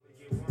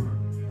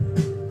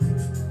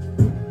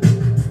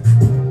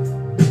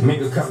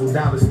couple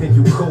dollars, think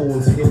you cool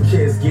until your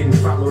kids getting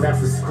followed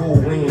after school.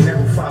 We ain't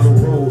never follow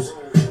rules.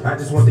 I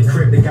just want the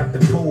crib, they got the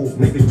pool.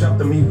 Niggas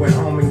jumped on me, went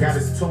home and got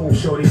his tool.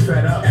 Shorty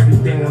fed up,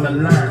 everything on the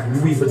line.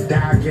 You either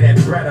die or get that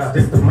bread up.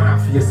 This the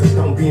mafia, so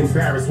don't be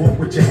embarrassed. Walk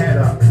with your head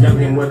up.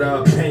 Youngin' with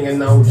a opinion,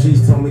 the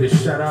OGs told me to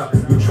shut up. You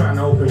tryna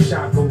open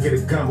shop, go get a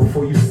gun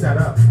before you set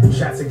up.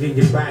 Shots to get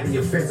your body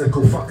a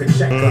physical, fuck a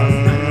checkup.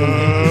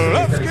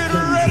 Let's get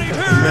ready to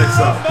mess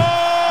up.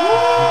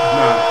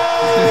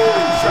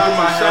 Shout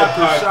my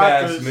Shockers,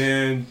 podcast,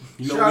 man.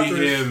 You know Shockers.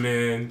 we here,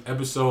 man.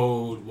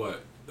 Episode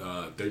what?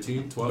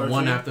 13, 12?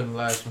 One after the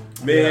last one.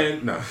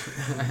 Man, no.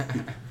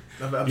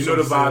 Another You know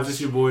the episode vibes. six.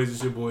 It's your boys.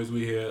 It's your boys.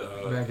 We here.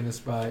 Back in the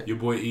spot. Your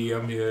boy E,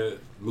 I'm here.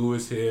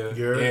 Lewis here.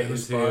 You're Ant in the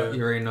is spot. here.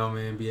 You already know,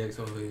 man. BX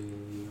over here.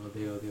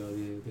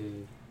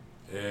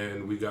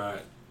 And we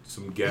got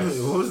some guests.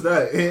 What was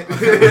that?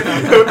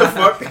 What the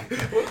fuck?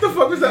 What the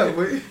fuck was that?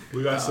 Wait.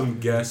 We got some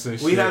guests and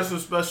shit. We have some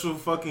special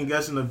fucking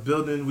guests in the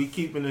building. We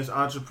keeping this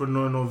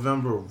Entrepreneur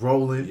November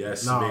rolling.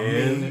 Yes, Nah,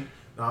 man.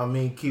 I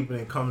mean, keeping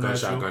it coming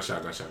at you.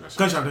 Gunshot. Gunshot.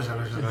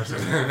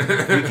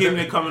 We keeping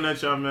it coming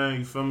at y'all, man.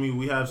 You feel me?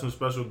 We have some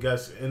special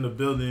guests in the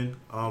building.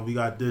 We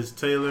got Diz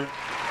Taylor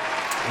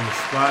in the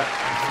spot.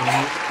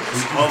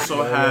 You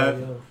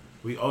feel me?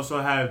 We also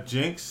have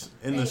Jinx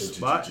in the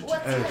spot as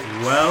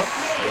well.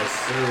 Yes,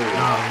 sir.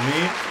 Nah,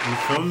 man, you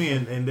feel me?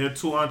 And they're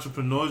two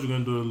entrepreneurs. We're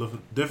gonna do it a little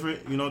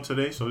different,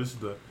 today. So this is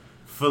the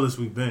fullest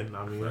we've been.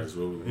 I mean, Right, so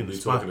we'll in be the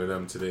spot. talking to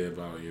them today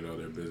about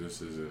their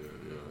businesses and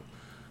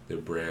their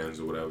brands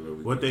or whatever.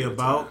 What they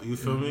about, you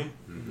feel me?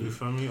 Mm-hmm. You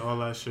feel me? All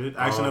that shit.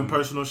 Asking them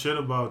personal shit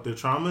about their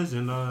traumas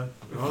and all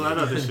that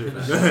other shit.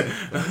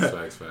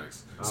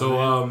 Facts.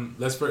 So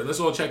let's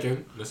all check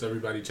in. Let's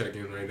everybody check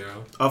in right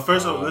now.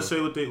 First off, let's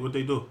say what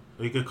they do.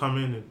 They could come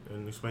in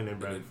and explain their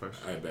brand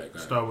first. All right, back.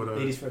 Start with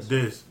Ladies first.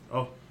 Diz.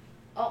 I'm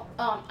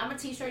a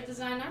t-shirt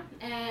designer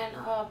and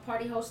a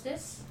party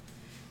hostess.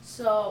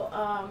 So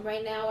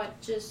right now I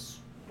just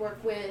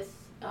work with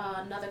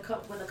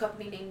a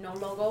company named No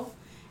Logo,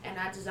 and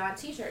I design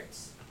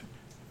t-shirts.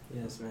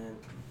 Yes, man.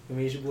 I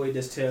mean, it's your boy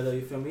Diz Taylor,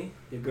 you feel me?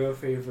 Your girl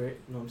favorite,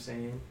 you know what I'm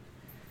saying?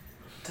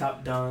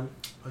 Top Don,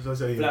 I was gonna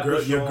say Flap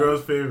your Sean.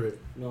 girl's favorite.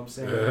 you know what I'm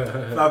saying?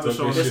 Flap Sean.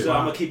 Talking Just, shit.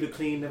 I'm gonna keep it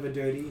clean, never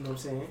dirty, you know what I'm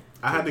saying?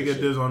 I had to get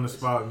Diz on the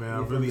spot,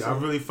 man. You feel me? I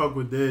really fuck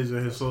with Diz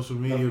and his social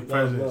media Love,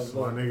 presence,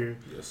 love. my nigga.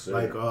 Yes, sir.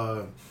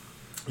 Like,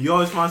 you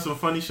always find some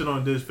funny shit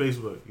on Diz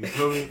Facebook. You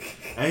feel me?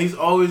 And he's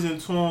always in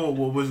tune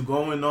with what's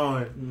going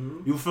on.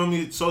 Mm-hmm. You feel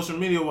me? Social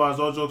media wise,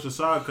 all jokes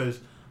aside, because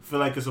I feel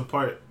like it's a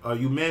part.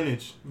 You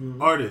manage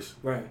artists,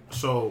 Right.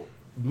 so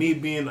me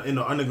being in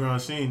the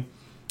underground scene,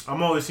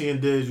 I'm always seeing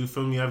Diz. You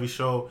feel me? Every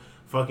show,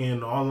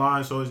 fucking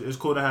online. So it's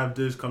cool to have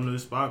Diz come to the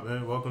spot,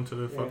 man. Welcome to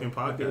the fucking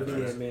Happy to podcast. be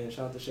here, man.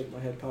 Shout out to Shake My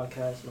Head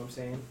podcast, you know what I'm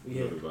saying? We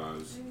You know here. the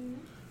vibes.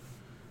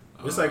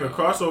 It's like a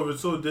crossover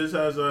too. Diz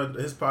has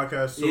his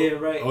podcast too. Yeah,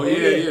 right. Oh, yeah.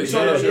 It's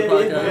your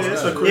podcast.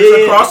 It's a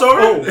Yeah.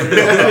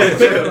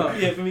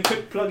 crossover. Yeah, for me,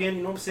 quick plug in,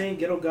 you know what I'm saying?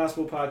 Ghetto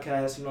Gospel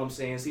Podcast, you know what I'm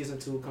saying? Season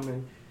 2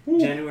 coming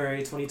January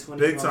 2020.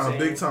 Big you know what I'm time,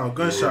 saying? big time.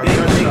 Gunshot, Big,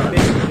 gunshot.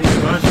 big, big,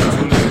 big. Gunshot.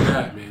 Tune into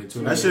that, man.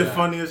 Tune That into shit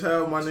funny as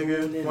hell, my Tune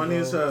nigga. in, Funny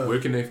as bro. hell. Where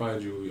can they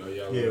find you? Are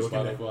y'all Yeah, on where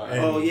can they- Spotify? Hey.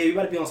 Oh yeah, you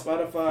gotta be on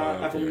Spotify,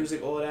 Oh, Apple okay.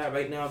 Music, all of that.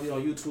 Right now, be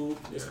on YouTube.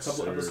 There's Yes, a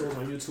couple sir. episodes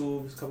on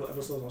YouTube. There's a couple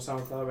episodes on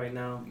SoundCloud right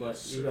now. But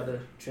Yes, you sir. gotta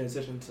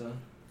transition to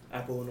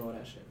Apple and all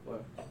that shit.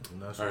 But,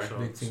 That's All what's right. up.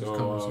 Big things So,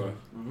 coming soon.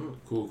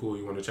 cool.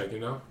 You want to check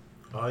in now?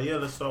 Yeah,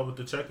 let's start with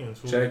the check-ins.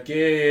 Check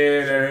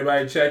in.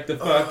 Everybody check the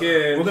fuck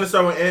in. We're gonna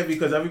start with Ant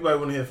because everybody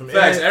want to hear from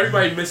Facts. Ant.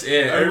 Everybody miss Ant.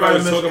 Everybody Everybody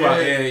was miss talking about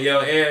Ant.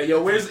 Ant.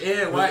 Yo, where's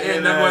Ant? Why Where's Ant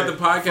Ant never at? at the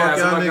podcast? Fuck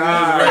y'all Oh my niggas,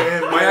 god. where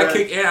Ant Why y'all at?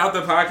 kick Ant out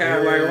the podcast? Yeah.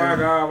 Like, oh my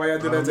god, why y'all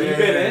do that to You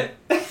been Ant?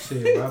 it?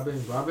 Shit, I've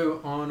been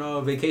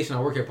on vacation.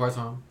 I work here part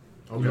time.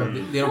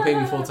 Okay. They don't pay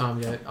me full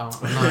time yet. I'm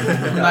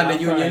not in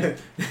the union.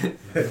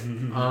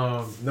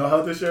 No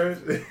health insurance.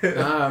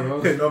 Nah,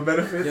 bro. No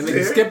benefits. Y'all niggas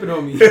here? skipping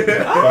on me.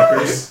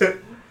 Fuckers.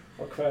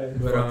 Okay.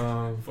 But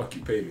Fuck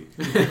you, pay me.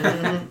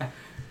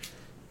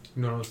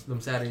 you know, them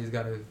Saturdays I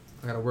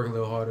gotta work a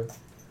little harder.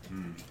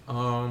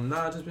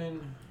 Nah, just been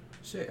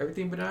shit.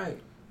 Everything been alright.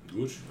 Gucci.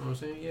 You know what I'm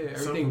saying? Yeah,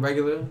 everything Simple.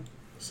 regular.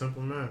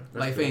 Simple man.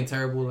 That's Life good. ain't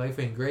terrible. Life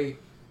ain't great.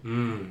 Talk I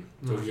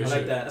your like shit.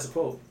 that. That's a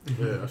quote. Yeah,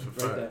 that's a Like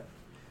fact. that.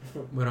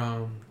 But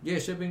yeah,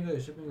 shit been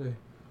good.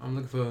 I'm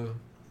looking for,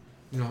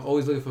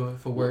 always looking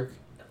for work.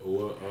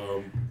 What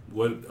are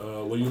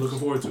you looking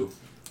forward to?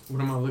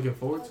 What am I looking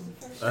forward to?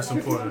 That's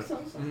important.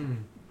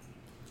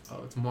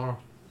 Tomorrow.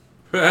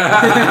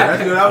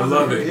 That's good. I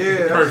love it.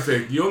 Yeah.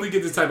 Perfect. You only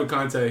get this type of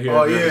content here.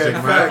 Oh, man, yeah, Shake My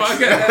Head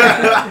facts.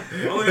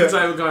 Podcast. Only this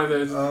type of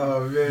content is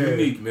Oh man.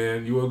 unique,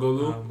 man. You wanna go,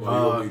 Lou? Or you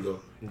want me to go?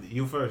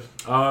 You first.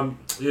 Yeah,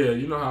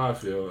 you know how I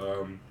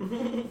feel.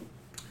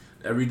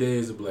 Every day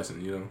is a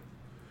blessing, you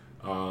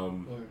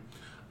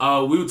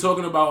know. We were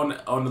talking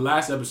about on the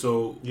last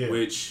episode, Yeah.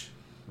 which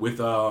with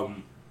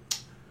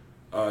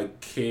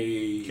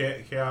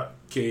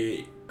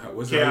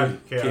what's that?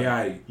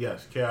 K.I.D.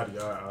 Yes, K.I.D.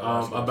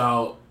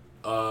 About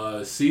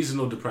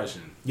seasonal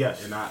depression.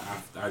 Yes. And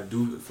I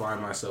do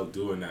find myself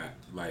doing that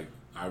like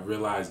I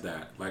realized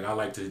that. Like, I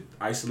like to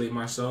isolate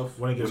myself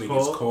When it gets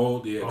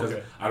cold. Yeah, because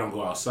Okay. I don't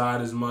go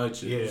outside as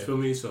much. Yeah. You feel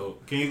me? So,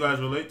 Can you guys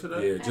relate to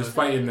that? yeah, just Absolutely.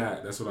 fighting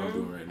that. That's what I'm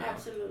doing right now.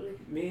 Absolutely.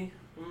 Me?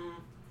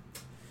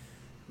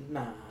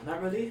 Nah,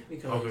 not really.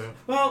 Because, Okay.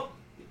 well,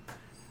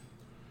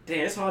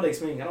 damn, it's hard to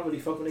explain. I don't really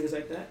fuck with niggas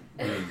like that.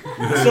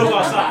 Mm. Still go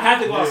outside. I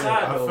have to go Yeah,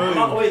 outside, I though.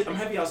 feel you. I'm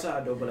happy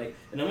outside, though. But, like,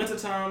 in the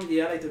wintertime,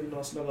 yeah, I like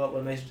to, snuggle up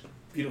with a nice,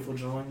 beautiful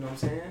joint, you know what I'm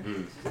saying?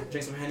 Mm.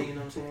 Drink some Henny, you know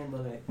what I'm saying?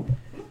 But, like,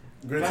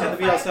 Great if I have time.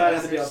 to be outside, I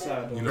have to be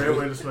outside, though. You know, Great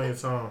way to spend your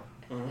time.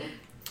 Mhm.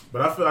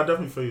 But I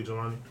definitely feel you,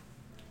 Jelani.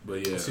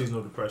 But yeah.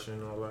 Seasonal depression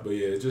and all that. But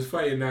yeah, just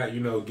fighting that,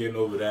 getting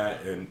over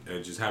that and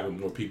just having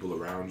more people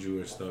around you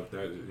and stuff.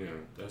 That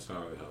that's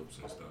how it helps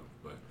and stuff.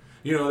 But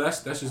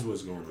that's just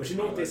what's going on. But you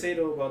know what they say,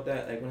 though, about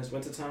that? Like, when it's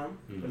wintertime,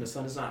 Mm. when the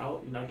sun is not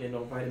out, you're not getting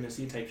no vitamin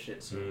C type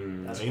shit. So,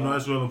 Mm. that's And you know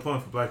that's real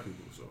important for black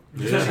people. So.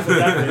 Especially for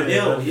black people.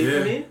 Yeah. You Yeah.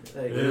 feel me?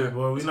 Like, Yeah,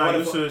 boy, we it's not hard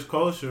used to this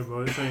culture,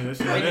 bro. This ain't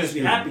Why you just be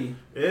happy?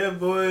 Yeah,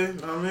 boy.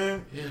 I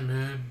mean, Yeah,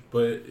 man.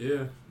 But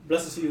yeah.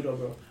 Blessings to you, though,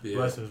 bro. Yeah.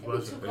 blessings, It'd be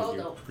blessings. too Thank cold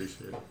you. though.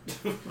 Appreciate it.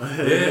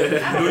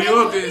 I don't New blame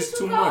York you. is It's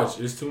too too cold. much.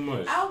 It's too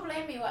much. I don't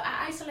blame you.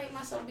 I isolate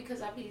myself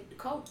because I be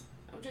cold.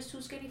 I'm just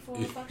too skinny for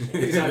fuck shit.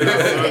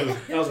 Exactly.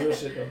 That was real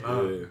shit,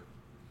 though. Yeah.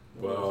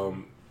 Well,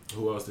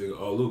 who else did?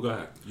 Oh, Luke, go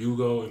ahead. You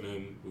go, and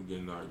then we're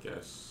getting our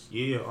guests.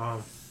 Yeah.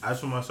 As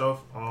for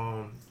myself,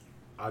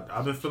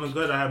 I've been feeling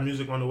good. I have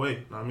music on the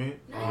way. Know what I mean?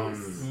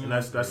 Nice. And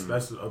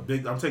that's a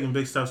big. I'm taking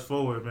big steps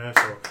forward, man.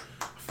 So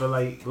I feel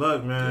like,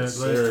 look, man, Yes, it's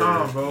sir.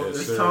 time, bro. Yes,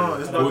 it's sir. time.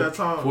 It's about that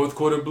time. Fourth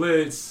quarter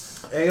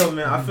blitz. Hey, yo,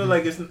 man, I feel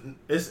like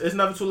it's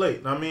never too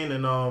late. Know what I mean?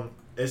 And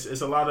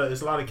it's a lot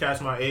of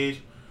cats my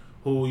age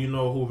who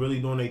who really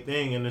doing their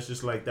thing, and it's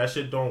just like that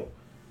shit don't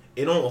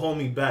hold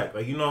me back.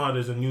 Like, you know how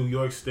there's a New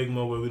York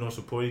stigma where we don't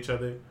support each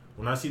other.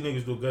 When I see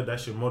niggas do good, that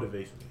shit motivates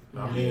me.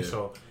 Know what I mean? Yeah.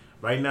 So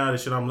right now, the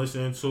shit I'm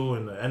listening to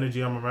and the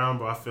energy I'm around,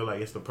 bro, I feel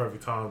like it's the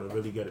perfect time to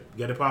really get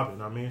it popping.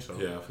 Know what I mean? So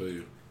Yeah, I feel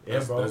you. Yeah,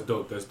 That's, bro. That's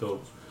dope. That's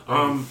dope.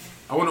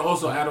 I want to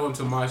also add on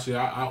to my shit.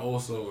 I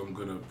also am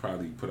gonna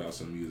probably put out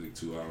some music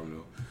too. I don't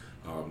know.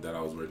 That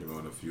I was working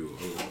on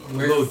a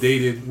little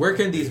dated. Where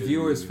can these dated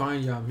viewers music.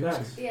 find y'all music?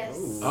 Facts. Yes.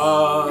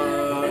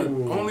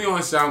 Only on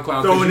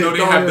SoundCloud, Throwing because it-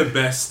 they have throwing the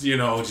best,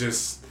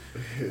 just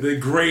the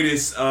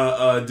greatest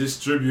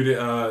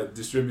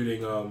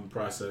distributing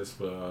process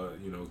for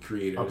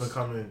creators. up and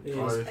coming Yeah.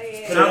 artists.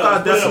 Yeah. SoundCloud Put it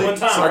up definitely one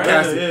time, right?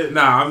 Sarcastic. Yeah.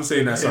 Nah, I'm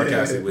saying that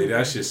sarcastically.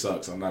 That shit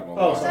sucks. I'm not gonna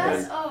Oh,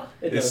 lie. so Like,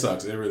 It it does.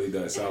 sucks. It really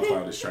does.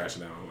 SoundCloud is trash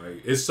now.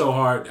 Like, it's so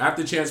hard.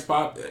 After Chance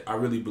popped, I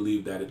really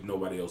believe that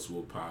nobody else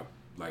will pop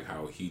like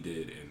how he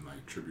did in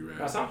like Trippie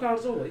Now, Redd. SoundCloud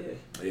is over, yeah.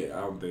 Yeah,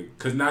 I don't think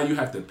because now you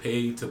have to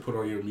pay to put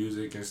on your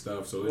music and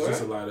stuff. So it's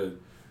just a lot of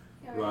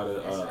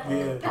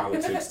Yeah.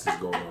 politics that's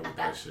going on with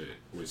that shit,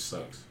 which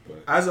sucks.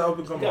 But As an up and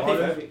You coming gotta pay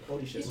for artist, every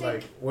holy shit.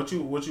 like what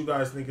you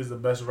guys think is the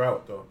best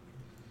route though?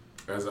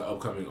 as an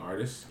upcoming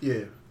artist,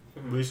 Yeah.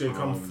 We should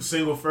come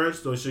single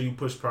first, or should you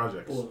push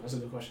projects? Oh, that's a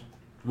good question.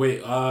 wait.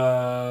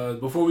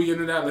 Before we get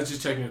into that, let's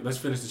just check in. Let's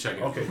finish the check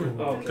in. Okay, cool.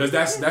 Oh, okay. Because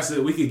that's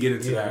it. We could get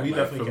into Yeah, that. we like,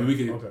 definitely from- can. We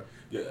could. Okay.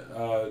 Yeah.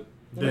 How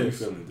you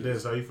feeling?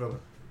 This, how you feeling?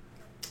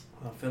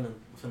 I'm feeling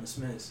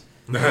smiz.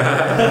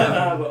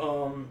 Nah, but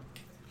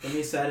for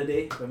me,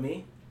 Saturday,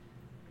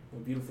 a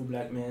beautiful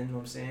black man, you know what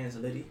I'm saying? It's a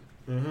lady.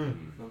 You Mm-hmm. know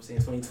what I'm saying?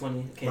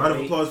 2020. Can't Round of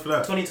wait. applause for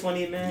that.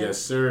 2020, man. Yes,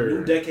 sir.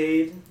 New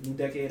decade.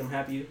 I'm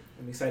happy.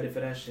 I'm excited for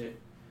that shit.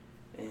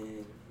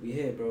 And we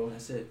here, bro.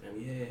 That's it. And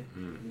we here.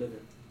 Mm. Living.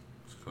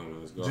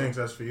 Let's go. Jinx,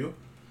 that's for you.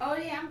 Oh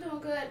yeah, I'm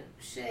doing good.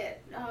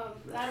 Shit. A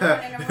lot of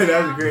running around.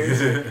 That's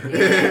great.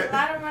 Yeah, a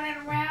lot of running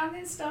around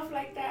and stuff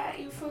like that.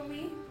 You feel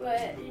me?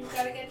 But you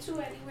gotta get to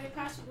it any way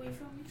possible. You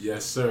feel me?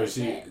 Yes, sir. That's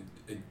it.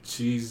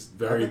 She's I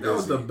very think that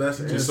was busy. the best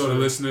Just so the answer.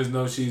 listeners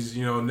know, she's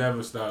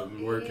never stopped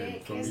Yeah, working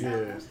can't from stop,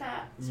 you, don't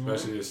stop.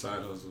 especially the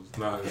side hustles.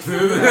 Nah,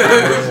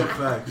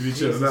 Fact. you be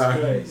chill. Jesus Nah.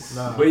 Christ.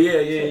 Nah. But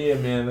yeah,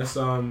 man. Let's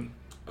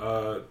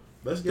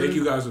Let's get thank it.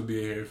 you guys for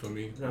being here for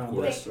me. Nah, Of course,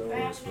 bless, bro. of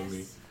course, for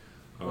me.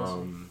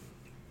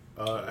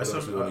 What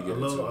else we wanna get a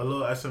into?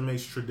 little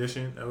SMH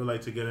tradition that we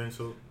like to get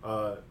into.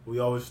 We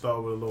always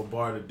start with a little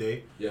bar of the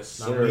day. Yes,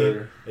 Now, I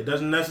mean, it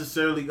doesn't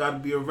necessarily got to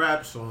be a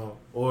rap song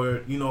or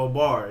a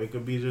bar. It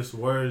could be just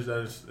words that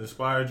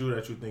inspired you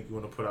that you think you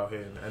want to put out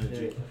here in the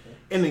energy Yeah, okay.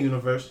 in the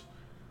universe.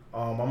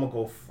 I'm gonna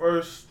go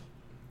first.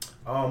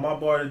 My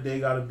bar today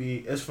got to be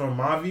it's from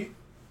Mavi.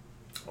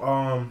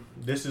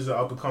 This is an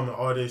up and coming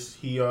artist.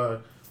 He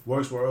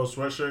works with Earl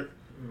Sweatshirt,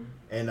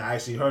 and I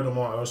actually heard him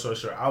on Earl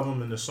Sweatshirt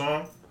album in the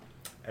song,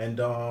 and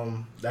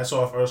that's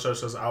off Earl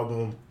Sweatshirt's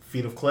album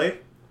Feet of Clay,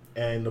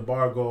 and the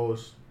bar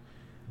goes,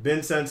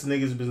 been since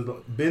niggas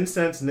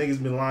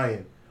been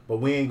lying, but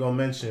we ain't gonna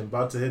mention.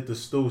 About to hit the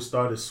stool,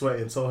 started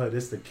sweating, told her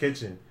this the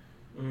kitchen,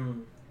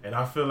 and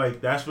I feel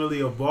like that's really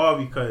a bar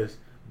because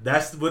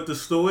that's what the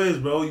stew is,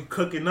 bro. You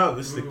cooking up.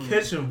 It's the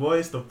kitchen, boy.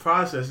 It's the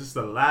process. It's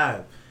the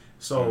lab.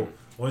 So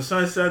when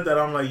Son said that,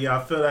 I'm like, yeah,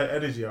 I feel that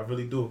energy. I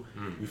really do.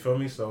 You feel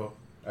me? So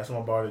That's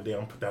my bar of the day.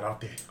 I'm gonna put that out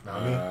there. Know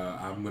what I mean?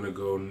 I'm gonna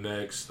go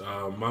next.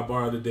 My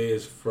bar of the day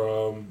is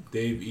from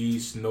Dave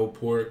East, No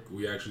Pork.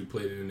 We actually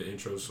played it in the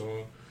intro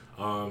song,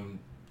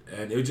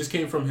 and it just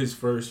came from his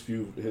first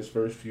few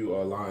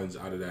lines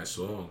out of that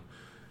song.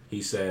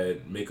 He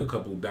said, "Make a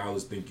couple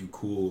dollars, think you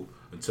cool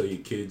until your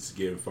kids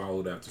getting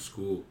followed after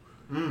school."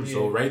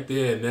 So right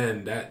there and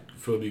then that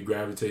really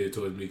gravitated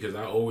towards me because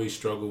I always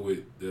struggle with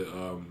the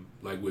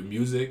like with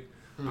music.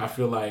 I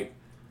feel like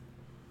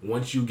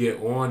once you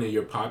get on and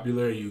you're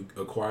popular, you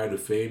acquire the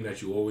fame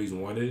that you always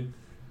wanted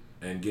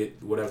and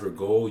get whatever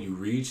goal you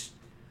reached.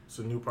 It's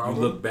a new problem.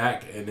 You look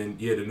back and then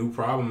the new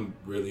problem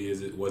really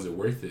is was it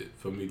worth it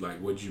for me? Like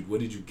what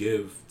did you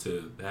give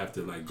to have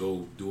to like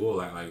go do all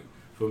that? Like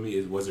for me,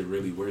 was it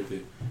really worth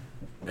it?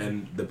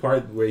 And the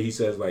part where he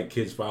says like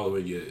niggas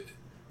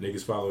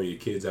following your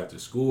kids after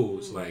school,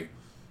 it's like,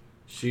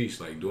 sheesh,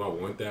 like do I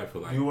want that for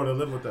like? You want to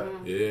live with that?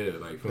 Yeah,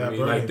 like for that me,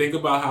 burden. like think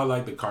about how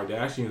like the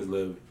Kardashians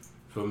live.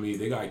 For me,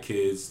 they got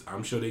kids.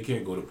 I'm sure they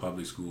can't go to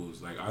public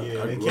schools. Like I they grew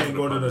up can't in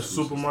go to the public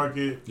schools.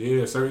 supermarket.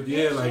 Yeah, certain.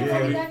 Yeah, like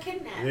She got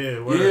kidnapped.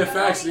 Yeah,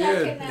 facts. Somebody got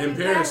Yeah, kidnapped and in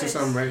parents or Paris.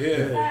 something, right?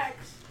 Yeah.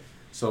 Facts.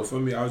 So for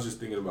me, I was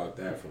just thinking about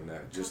that from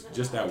that.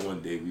 Just that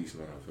one day lease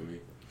line for me.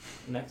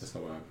 Next. That's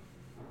how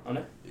On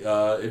it?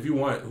 if you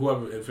want,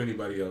 if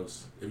anybody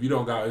else. If you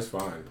don't got, it's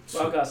fine.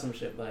 Well, I got some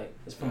shit, like,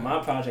 it's from my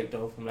project,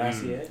 though, from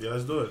last year. Yeah,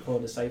 let's do it.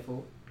 Called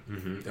Disciple.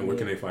 Mm-hmm. And where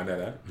can they find that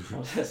at?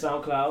 On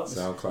SoundCloud.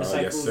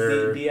 SoundCloud, yes,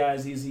 sir.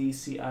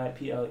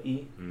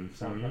 DIZZCIPLE.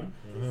 SoundCloud.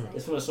 Mm-hmm.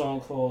 It's from a song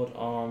called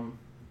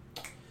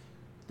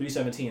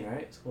 317,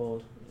 right? It's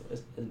called,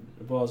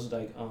 the bars was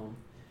like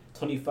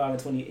 25 and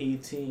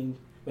 2018.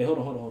 Wait, hold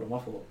on, my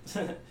fault.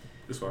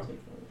 It's fine.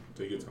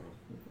 Take your time.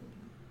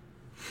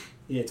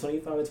 Yeah,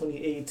 25 and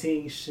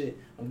 2018, shit.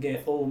 I'm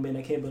getting old, man,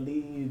 I can't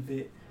believe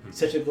it.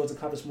 Such a goal to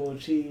accomplish more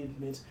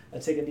achievements. I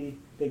take a knee,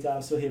 big guy,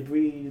 I'm still here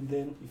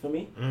breathing. You feel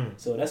me?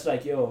 So that's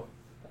like, yo,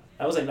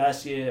 that was like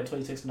last year, I'm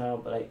 26 now,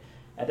 but like,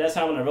 at that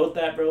time when I wrote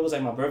that, bro, it was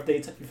like my birthday,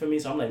 you feel me?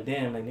 So I'm like,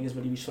 damn, like niggas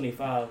really reach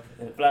 25.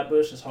 And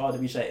Flatbush, it's hard to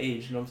reach that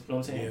age, you know what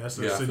I'm saying? Yeah, that's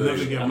Yeah, a I feel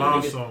significant you.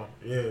 milestone.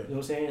 Yeah. You know what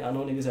I'm saying? I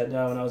know niggas that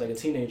died when I was like a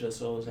teenager,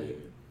 so it was like,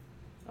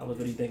 I was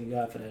really thanking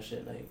God for that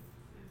shit. Like,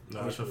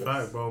 No, that's a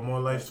fact, bro. More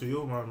life to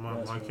you,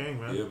 my king,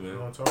 man. Yeah, man. You know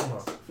what I'm talking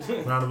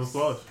about. Round of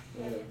applause.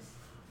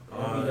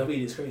 that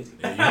weed is crazy.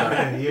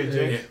 Yeah,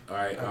 Jinx. All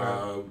right.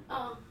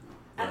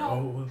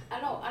 I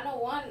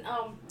know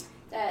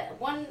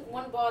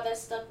one bar that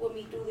stuck with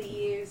me through the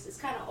years. It's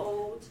kind of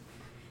old.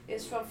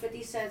 It's from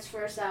 50 Cent's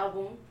first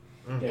album,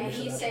 and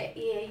he said,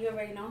 you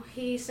already know.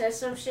 He said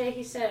some shit.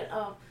 He said,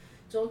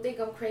 don't think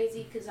I'm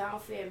crazy because I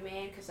don't fear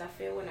man, because I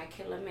fear when I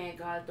kill a man,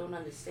 God won't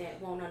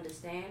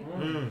understand.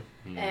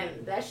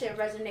 And that shit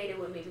resonated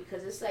with me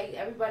because it's like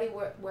everybody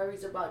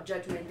worries about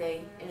Judgment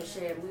Day and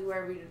shit. We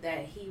worry that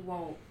he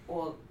won't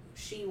or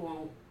she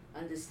won't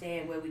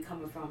understand where we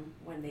coming from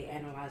when they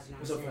analyzing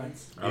our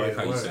sins. I like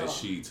how you word. said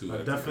she too. I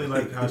definitely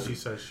like how she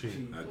says she.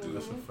 I do.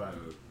 That's a fact.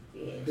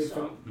 Yeah,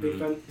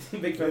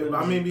 Big fan.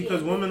 I mean,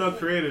 because women are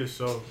creators,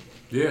 so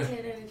Yeah.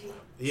 Kid energy.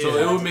 yeah. So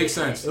it would make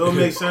sense. It would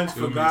make sense for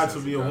It would God make to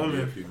sense be a for God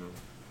woman. female.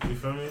 You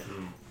feel me?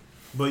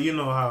 But you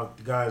know how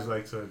guys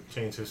like to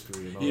change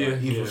history and all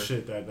that evil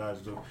shit that guys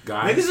do.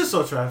 Guys. Niggas are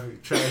so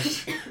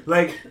trash.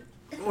 Like,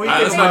 when you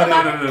It's think not,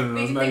 about it, no. When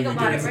It's you not think even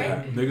about getting it, to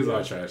right? that. Niggas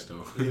are trash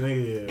though.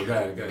 yeah. Go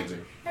ahead, Jay.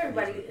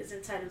 Everybody is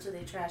entitled to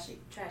their trashy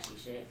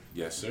shit.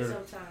 Yes, sir.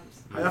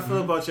 Sometimes. How y'all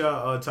feel about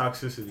y'all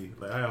toxicity?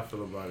 Like, how y'all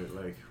feel about it?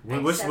 Like,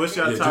 what's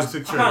y'all Yeah,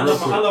 toxic I love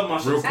trait? my- I love my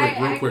Real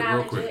shit. quick.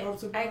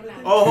 I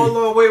acknowledge Oh, hold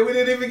on, wait, we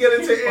didn't even get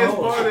into Ant's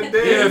bar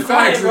today. Yeah,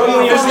 facts.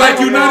 bro. It's like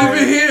you're not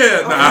even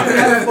here. Nah.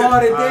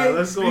 Alright,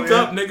 let's go. Speak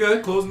up,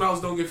 nigga. Closed mouths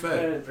don't get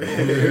fed.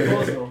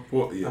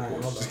 Well, yeah,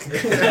 pause.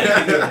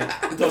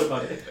 Talk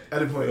about it. At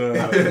the point.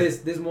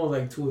 This more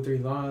like 2 or 3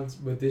 lines,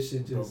 but this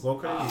shit just. Go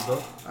crazy,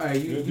 bro.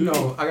 Alright, you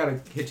know, I gotta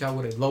hit y'all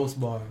with a Los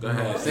bar. Go You know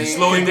what ahead. I'm saying?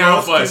 Slow it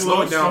down for us.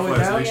 Slow it down Slow for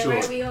it us. down? Make Yeah, sure.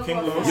 right, we gonna King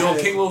go Los. for Yo,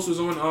 that. King Los was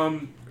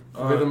on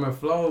Rhythm and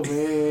flow, man.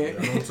 You know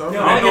what I'm talking Yo,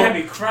 about? nigga had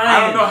me crying.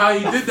 I don't know how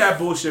he did that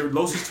bullshit.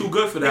 Los is too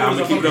good for that. He I'm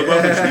was gonna keep it a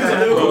above the He was a street.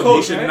 lyrical Bro, he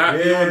coach, should right? not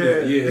be on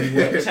there.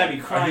 Yeah. Just had me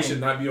crying. He should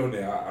not be on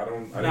there. I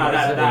don't.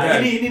 Nah.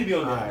 He need to be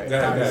on there. Alright, Go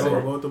ahead.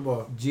 go with the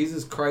ball.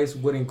 Jesus Christ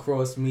wouldn't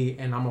cross me,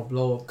 and I'ma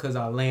blow up cause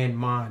I land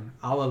mine.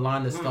 I'll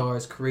align the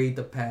stars, create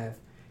the path.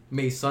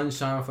 May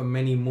sunshine for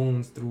many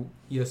moons through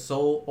your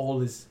soul.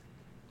 All it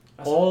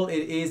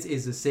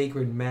is a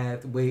sacred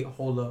math. Wait,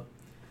 hold up.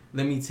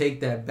 Let me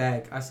take that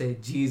back. I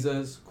said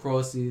Jesus,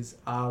 crosses,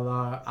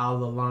 Allah, I'll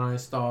align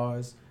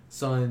stars,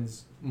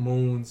 suns,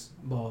 moons,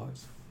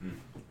 bars.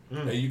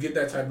 And you get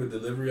that type of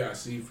delivery I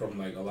see from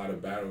like a lot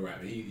of battle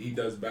rap. He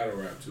does battle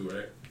rap too,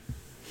 right?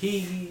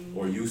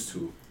 Or used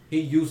to. He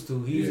used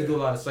to Yeah. do a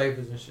lot of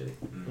ciphers and shit.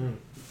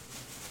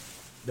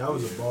 That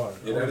was a bar.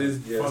 Yeah, that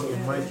is. Yeah,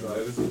 Fucking mic drop. that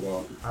is a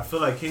ball. I feel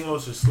like King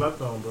Los is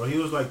slept on, bro. He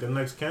was like the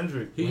next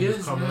Kendrick. when He was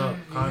is coming man.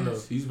 up, kind He of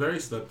is. He's very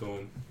slept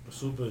on.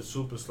 super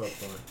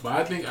slept on.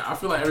 But I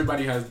feel like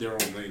everybody has their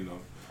own lane though.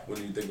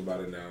 When you think about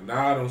it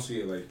now, I don't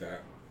see it like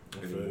that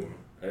I feel anymore. you.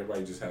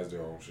 Everybody just has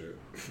their own shit.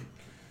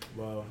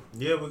 Well,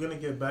 yeah, we're gonna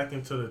get back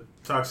into the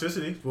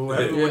toxicity. Well,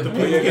 Yeah. with the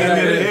people Yeah,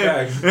 can't get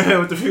yeah, ahead.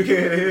 With the people can't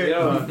get ahead.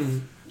 Yeah.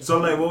 So,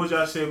 like, what would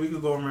y'all say? We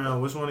could go around.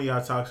 What's one of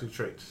y'all toxic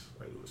traits?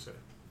 Like you would say.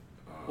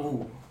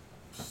 Ooh.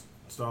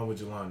 Starting with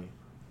Jelani.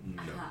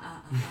 No.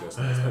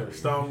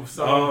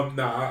 Starting.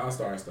 Nah, I'll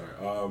start.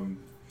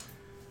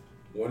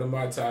 One of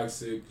my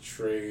toxic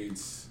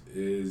traits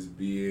is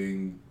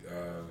being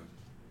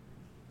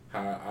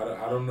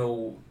I don't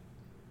know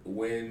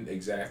when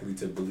exactly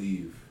to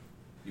believe.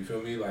 You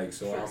feel me? Like,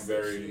 so Trust I'm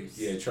very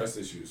issues. trust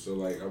issues. So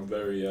like I'm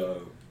very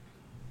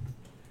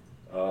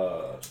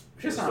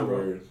What's your sign, bro?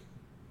 word?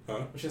 Huh?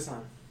 What's your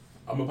sign?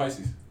 I'm a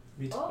Pisces.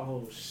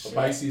 Oh A shit.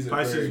 Pisces,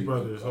 Pisces Aquarius.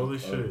 brothers, holy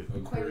shit.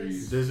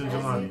 Aquarius. Diz and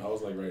Jelani. I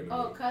was like right in the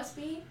Oh, middle.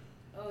 Cuspy?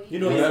 Oh, You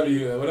know Whatever you,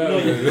 You know,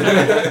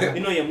 whatever. you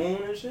know your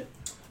moon and shit?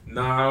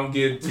 Nah, I don't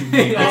get too deep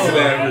into Oh,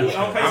 that.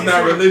 I'm I'm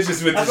not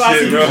religious with That's this why I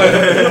see shit, you. bro. You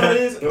know what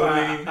it is? You know what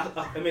I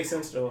mean? It makes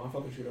sense though. I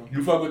fuck with you though.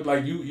 You fuck with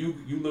like you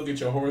look at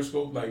your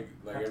horoscope like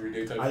every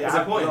day type. I- Shit. That's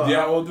a point. Do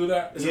y'all all do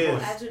that? It's a Yeah.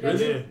 point. I do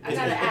Really? that. I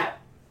got an app.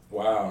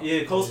 Wow.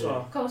 Yeah,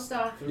 co-star.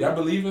 Co-star. Y'all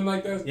believe in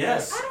like that?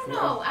 Yes. I don't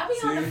know. I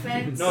be on the See?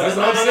 fence. No, That's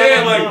no, what I'm no,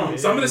 saying. no, no, Like no.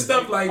 some of the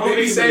stuff like I'm they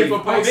be making saying for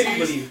believe. I'm making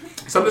Pisces.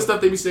 believe. Some of the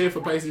stuff they be saying for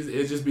Pisces,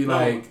 it just be No.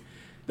 like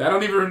that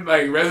don't even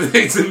like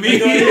resonate to me You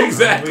know, yeah.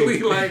 exactly.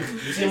 Like You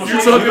see what I'm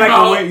you saying? talking like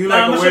about? a way, you Nah,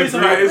 like I'm a gonna show way you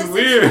something. Right, it's But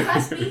weird.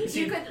 since you Cuspy,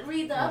 you could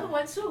read the other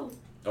one too.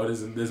 Oh,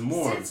 there's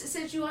more.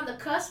 Since you're on the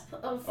cusp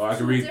of Oh, I can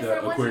two read the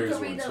different ones, you Aquarius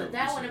can read one, the, too.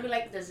 that one and be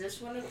like, does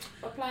this one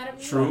apply to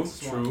me? True, That's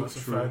true, That's a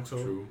true, fact, so-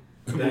 true.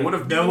 Then, But what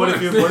if what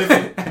if you You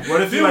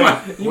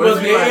like You what must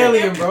if be you an like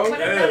alien, bro. What if-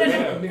 Yeah, no, no, no.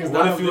 yeah. Niggas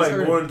what not if you like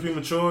misheard. born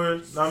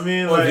premature? I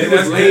mean, Oh, like yeah,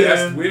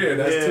 that's weird.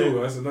 That's Yeah. too.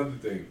 That's another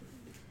thing.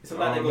 It's a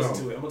lot that I goes don't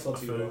into it. I'm gonna talk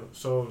to you, bro.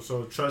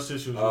 So trust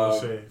issues. You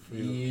would say for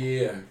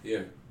you. Yeah.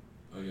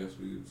 I guess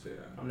we would say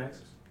that. I'm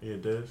next. Yeah,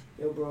 Diz.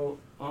 Yo, bro.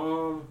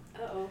 Uh-oh.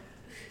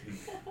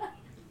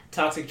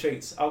 Toxic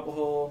traits: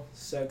 alcohol,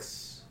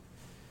 sex,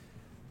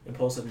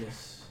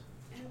 impulsiveness.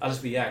 I'll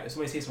just react. If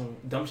somebody say some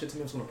dumb shit to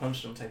me, I'm just gonna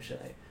punch them type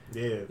shit. Like,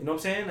 Yeah. you know what I'm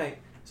saying? Like,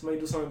 somebody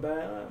do something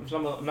bad, I'm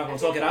not gonna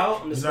talk it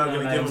out. I'm just You're not gonna,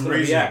 gonna like, give I'm just them gonna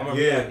reason. react. I'm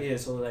gonna Yeah. react. Yeah.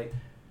 So like,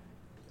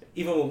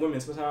 even with women,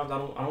 sometimes I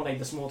don't like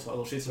the small talk. I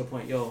go straight to the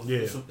point. Yo, Yeah.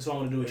 this is what I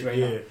want to do with you right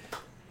Yeah. now.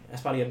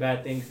 That's probably a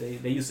bad thing.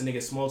 They used to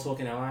niggas small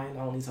talking and lying.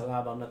 I don't need to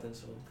lie about nothing.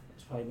 So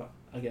it's probably not,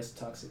 I guess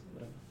toxic.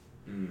 Whatever.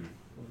 Mm.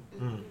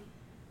 Mm.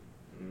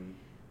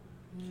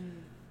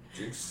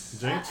 Jinx.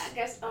 Jinx. I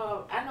guess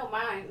I know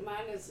mine.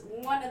 Mine is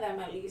one of them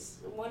at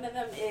least. One of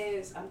them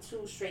is I'm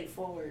too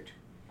straightforward.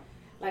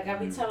 Like I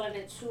be telling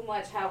it too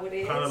much how it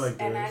is, Kinda like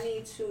and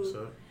this.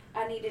 So,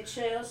 I need to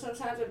chill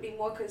sometimes and be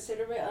more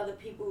considerate of other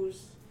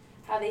people's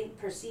how they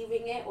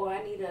perceiving it, or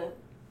I need to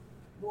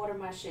water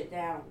my shit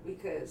down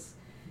because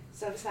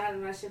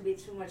sometimes my shit be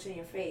too much in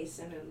your face,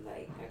 and then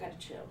like I gotta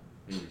chill.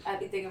 I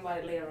be thinking about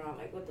it later on,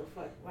 like what the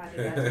fuck? Why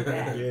did I do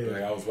that? yeah.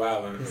 Like I was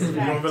wilding. You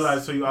don't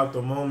realize till you out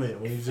the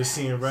moment when you just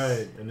seeing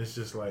red and it's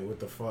just like, what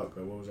the fuck?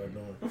 Like, what was I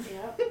doing?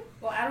 Yeah.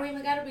 Well, I don't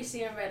even gotta be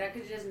seeing red. I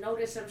could just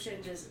notice some shit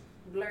and just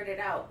blurt it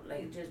out,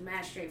 like just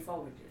mad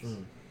straightforward, just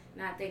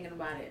not thinking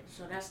about it.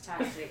 So that's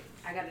toxic.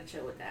 I gotta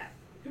chill with that.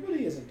 It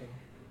really isn't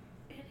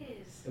though. It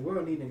is. The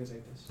world need niggas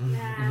like this.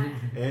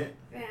 Nah.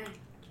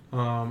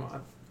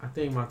 And I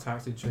think my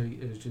toxic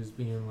trait is just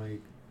being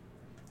like,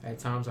 at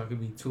times I could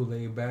be too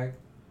laid back,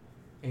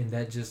 and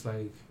that just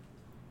like,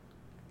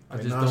 I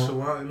like just don't.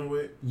 nonchalant in a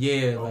way. Yeah,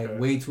 Okay. like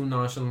way too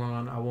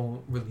nonchalant. I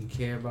won't really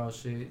care about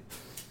shit,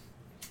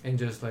 and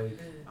just like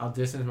I'll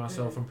distance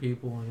myself from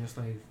people, and it's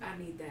like I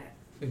need that.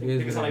 it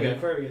is. Niggas sound what like it an is.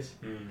 Aquarius.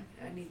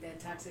 I need that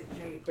toxic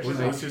trait.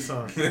 What's your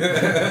sign?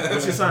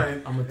 What's your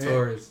sign? I'm a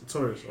Taurus.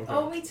 Taurus. Okay.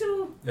 Oh, me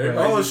too.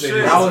 Everybody's Oh just saying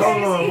shit! this. Hold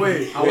on,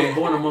 wait. I was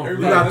born a month. We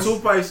Everybody- got two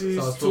Pisces,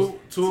 So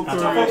it's two I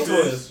fuck with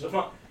Aquarius,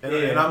 Taurus.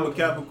 and I'm a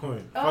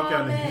Capricorn. Oh Fuck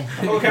y'all man.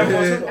 niggas. Oh,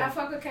 Capricorn too. I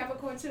fuck with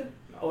Capricorn too.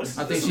 Oh, this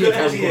I think this she good a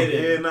energy Capricorn.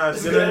 here. Yeah, nah, it's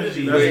It's good good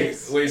energy. energy.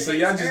 Wait, so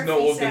y'all just know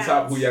off the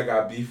top who y'all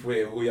got beef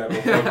with, who y'all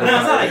don't fuck with? No, it's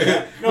not like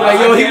that. No, Like,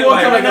 I yo, he can't,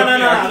 walking like no, a- no,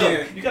 no, I no.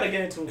 can't. You gotta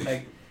get into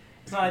like.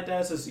 It's not like that.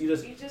 It's just you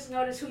just. You just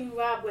notice who you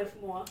vibe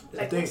with more.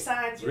 Like think- what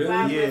signs you Really?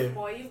 vibe Yeah. with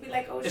more. You be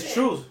like, oh shit. It's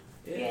truth.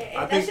 Yeah, I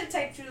that think- should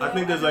take you. I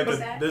think there's like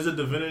 100%. there's a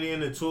divinity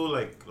in it too.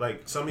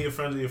 Like some of your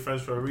friends are your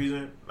friends for a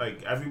reason.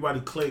 Like everybody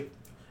click,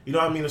 you know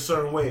what I mean, a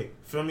certain way.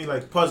 Feel me?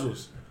 Like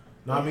puzzles.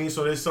 Know what I mean?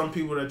 So there's some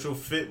people that you'll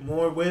fit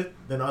more with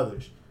than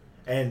others,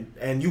 and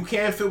you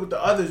can fit with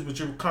the others, but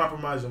you're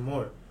compromising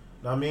more.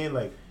 Know what I mean?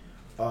 Like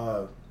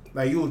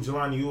you,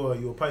 Jelani,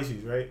 you a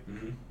Pisces, right?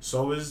 Mm-hmm.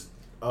 So is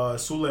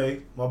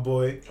Sule, my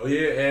boy. Oh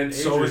yeah, and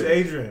So is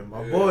Adrian,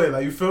 my Yeah. boy.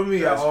 Like you feel me?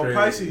 That's All crazy.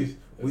 Pisces.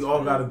 We That's all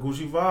crazy. got a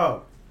Gucci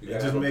vibe. We It gotta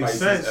just have a makes Pisces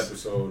sense.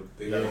 Episode.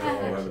 They gotta Yeah.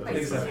 all have a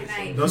Pisces Pisces.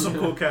 unite. Those some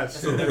cool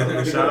cats too.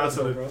 Shout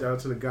out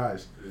to the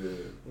guys. Yeah.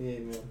 Yeah,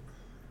 man.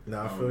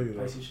 Nah, I feel you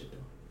though. Pisces shit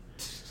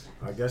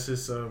though. I guess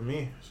it's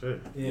me.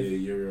 Shit. Yeah,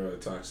 your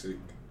toxic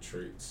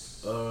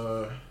traits.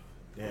 Damn.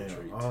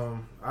 Trait.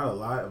 I had a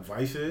lot of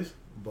vices,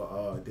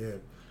 but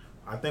damn.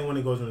 I think when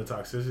it goes into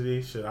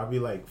toxicity, shit, I be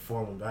like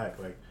falling back.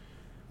 Like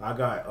I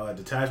got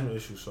detachment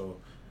issues, so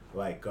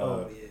like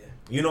Oh yeah.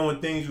 you know when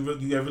things you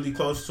get really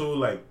close to,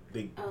 like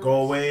they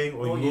go away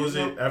or you lose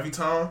it every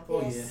time.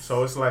 Oh yeah.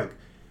 So it's like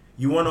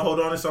you want to hold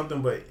on to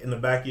something, but in the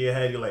back of your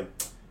head, you're like,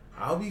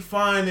 I'll be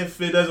fine if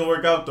it doesn't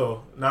work out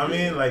though. Know what I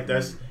mean? Like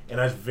that's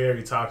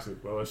very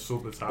toxic, bro. It's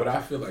super toxic. But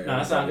I feel like Nah,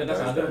 that's not good. That's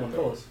not a good one.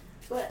 Pause.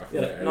 But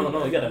Yeah.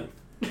 No, you gotta.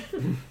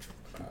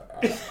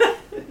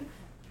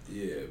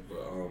 Yeah, but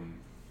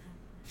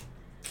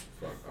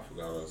fuck, I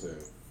forgot what I was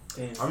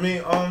saying. Damn. I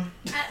mean,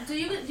 do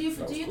you That was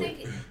think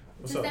quick.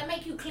 What's does up? that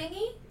make you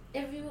clingy?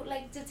 If you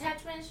like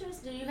detachment issues,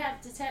 do you have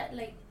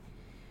like?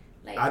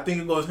 I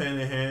think it goes hand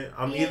in hand.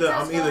 I'm Yeah, it either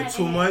does go hand in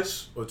too hand.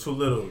 much or too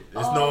little.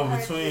 There's no in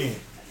between.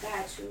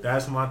 Got you.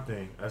 That's my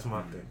thing. That's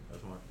my thing.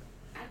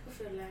 I could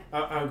feel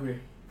that. I agree.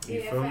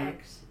 You Yeah, feel me?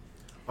 facts.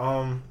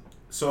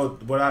 So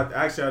what I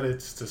actually had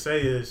to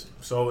say is,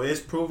 so it's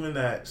proven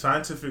that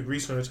scientific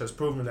research has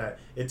proven that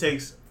it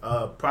takes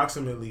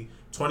approximately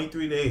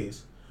 23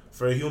 days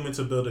for a human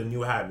to build a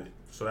new habit.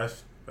 So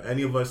that's for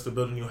any of us to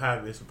build a new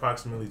habit. It's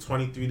approximately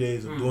 23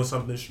 days of doing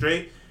something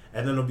straight,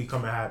 and then it'll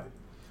become a habit.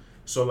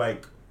 So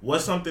like,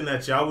 what's something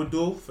that y'all would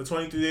do for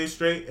 23 days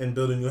straight and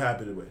build a new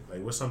habit away?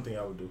 Like, what's something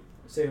y'all would do?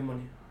 Saving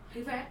money.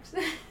 Facts.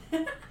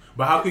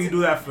 But how can you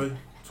do that for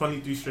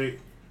 23 straight?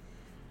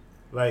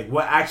 Like,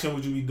 what action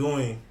would you be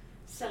doing?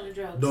 Selling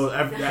drugs. Those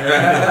every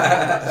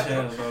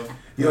Chill, bro.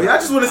 Yo, y'all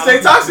just want to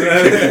stay toxic.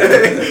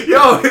 Yo,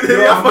 I'm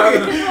y'all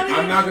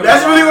fucking. not gonna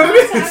That's lie. really what it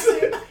is.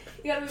 Toxic.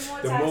 You gotta be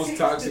more The toxic. most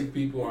toxic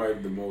people are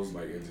the most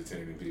like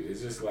entertaining people.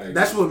 It's just like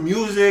That's what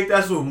music.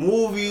 That's what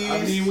movies.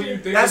 I mean when you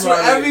think that's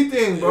about what it,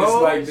 everything, bro. It's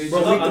like they Bro,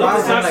 just we I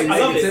love thrive on it. like I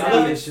love it. I negativity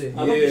love and it. shit. I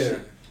love this yeah.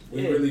 shit.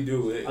 We Yeah. really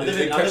do. It I live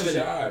it- I catches live it.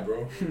 your eye,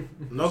 bro.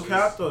 No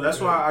cap though. That's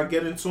why I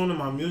get in tune in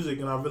my music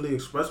and I really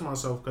express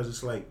myself because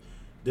it's like,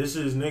 this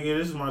is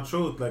my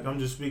truth. Like I'm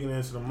just speaking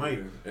into the mic.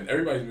 And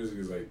everybody's music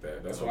is like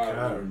that. That's why I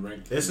don't even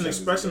rank. It's an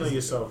expression of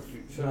yourself.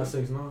 Should I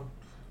 6ix9ine?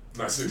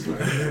 Not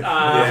 6ix9ine.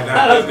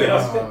 That's good.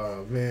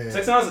 Oh man.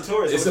 6ix9ine's a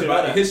tourist. It's so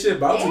about that. his shit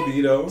about to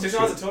be though.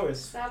 6ix9ine's a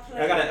tourist. Stop I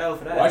playing. got an L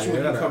for that. Watch when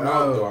Yeah, you come that-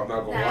 out though. I'm not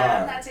gonna Nah,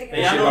 I'm lie. not taking Hey,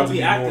 His y'all shit know about we to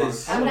be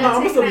actors. I'm I'm not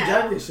gonna still be taking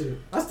that. jacking shit.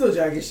 I still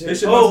jacking His shit.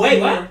 shit Oh, about to wait,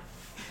 be what? more-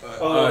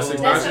 Oh, 6ix9ine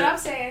That's shit- what I'm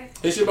saying.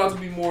 His shit about to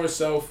be more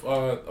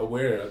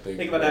self-aware. I think.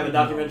 Think about having a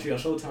documentary on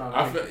Showtime.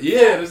 I feel,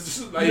 yeah, it's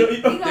just like You know,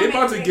 He gonna they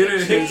about to make get in it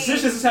his. change.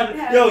 This shit is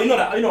happening. Yo, you know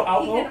that? You know He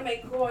Alpo? gonna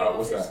make Roy off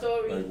What's his that?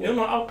 story. Like, You don't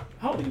know Alpo?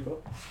 How old are you,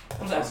 bro? I'm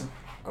just asking.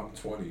 I'm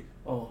 20.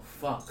 Oh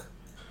fuck.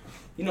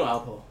 You know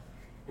Alpo?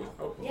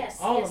 Yes.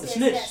 Oh, yes, the yes,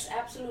 snitch. Yes,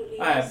 absolutely.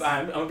 Alright, Yes.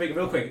 I'm gonna break it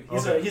real quick.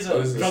 He's Okay. a he's Oh, a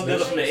this is drug a dealer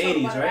snitch. from the So you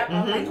 80s, wanna right? rap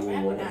about like a Mhm.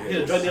 rapper now? He's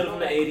a drug dealer from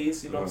the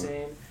 80s. You know what I'm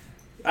saying?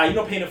 You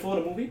know Pain in Full,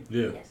 the movie?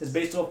 Yeah. Yes. It's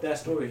based off that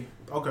story.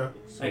 Okay.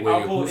 Like wait,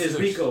 Alpo who's is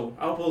snitch? Rico.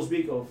 Alpo's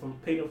Rico from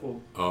Pain in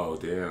Full. Oh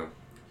damn.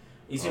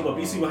 You see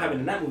what happened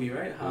in that movie,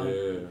 right? How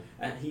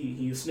Yeah.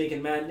 he was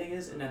snaking mad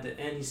niggas, and at the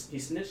end he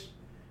snitched.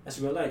 That's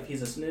real life.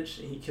 He's a snitch,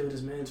 and he killed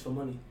his mans for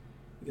money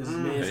because his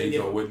And man's he's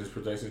on witness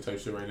protection type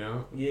shit right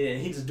now. Yeah,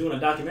 he's just doing a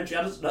documentary.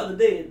 The other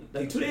day,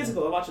 like 2 days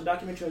ago, I watched a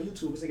documentary on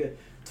YouTube. This nigga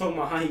talking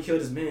about how he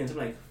killed his mans. I'm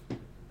like,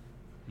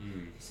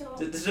 So,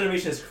 this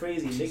generation is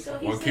crazy. Nigga. so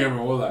he On said-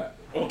 camera, all that.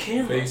 On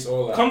camera, Face,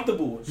 all that.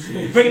 comfortable,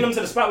 bringing them to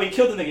the spot where he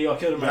killed the nigga. Yo,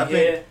 killed him Yeah, right I think-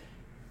 here.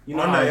 You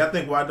know On how? that, y'all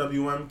think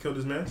YWM killed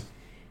his man?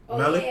 Oh,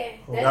 Melly? yeah.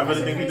 Y'all That's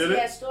really a think he did crazy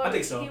it? ass story. I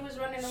think so. He was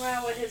running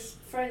around with his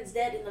friends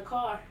dead in the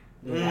car.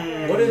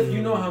 Yeah. What if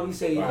you know how we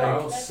say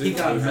Wow. like he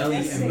got Melly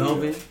and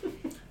Melvin?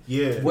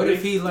 Yeah. What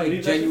if he Did he like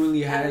just-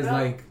 genuinely I has don't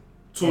know. like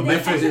Two And they-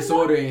 mental and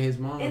disorder in his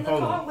In mind? the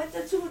Hold car on. with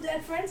the two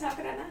dead friends. How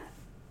could I not?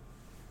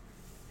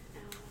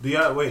 Do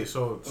y'all wait?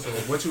 So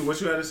what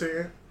you had to say?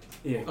 Here?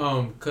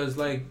 Yeah. Cause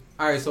like,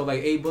 all right, so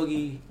like A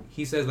Boogie,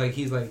 he says like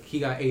he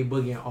got A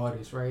Boogie and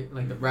artist, right?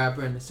 Like the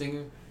rapper and the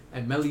singer.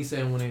 And Melly said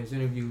in one of his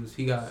interviews,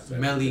 he got Seven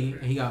Melly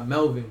different. and he got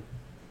Melvin,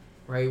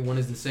 right? One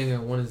is the singer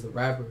and one is the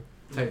rapper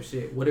type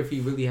shit. What if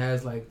he really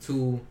has like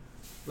two,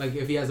 like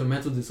if he has a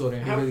mental disorder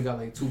and he really got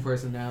like two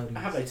personalities? I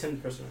have like 10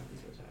 personalities.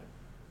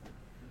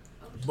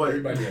 But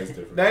Everybody has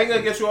different. that ain't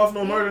gonna get you off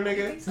no murder,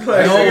 nigga. Like, No,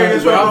 they gonna get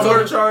you but off I'm no murder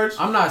talking- charge.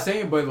 I'm not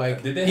saying, but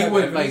like Did they he have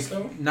would like evidence,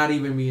 though? not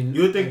even be in.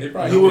 You would think They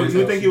probably he would? did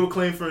You though. think he would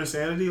claim for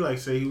insanity? Like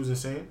say he was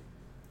insane?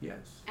 Yes.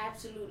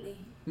 Absolutely.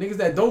 Niggas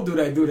that don't do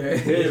that do that.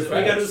 All you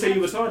gotta do is say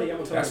you was hardy. I'm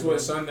gonna tell That's you. what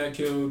son that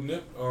killed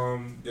Nip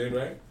did,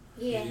 right?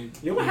 Yeah.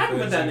 Yo, what happened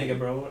with that nigga,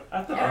 bro?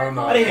 I don't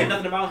know. I didn't hear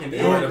nothing about him. They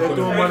Yeah, threw him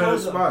yeah. under the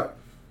spot.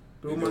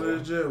 Threw him under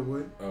the jail,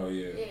 boy. Oh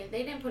yeah. Yeah,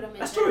 they didn't put him in.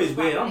 That story is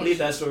weird. I don't believe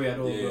that story at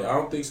all. Yeah, bro. I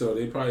don't think so.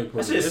 They probably put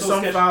That shit it. is It's so some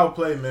sketchy. foul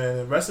play, man.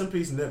 And rest in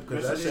peace, Nip.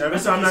 Because that shit, every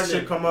Rest in time that peace,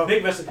 shit Nip. come up,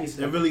 Big rest in peace.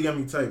 it Nip. really got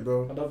me tight,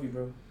 bro. I love you,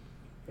 bro.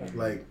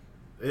 Like,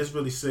 it's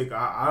really sick.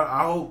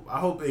 I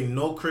hope ain't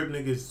no crib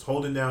niggas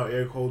holding down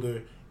Eric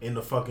Holder in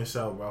the fucking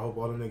cell, bro. I hope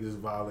all them niggas is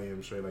violating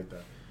him straight like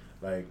that.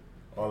 Like,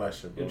 all that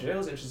shit, bro. Your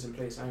jail's an interesting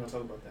place. I ain't gonna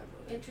talk about that,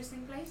 bro.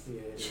 Interesting place.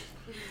 Yeah, it is.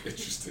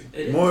 Interesting. It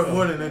is, More bro.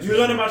 than You interesting.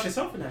 learn about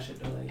yourself in that shit,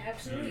 though. Like,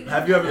 Absolutely.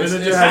 Have you ever been to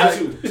It's jail? had Has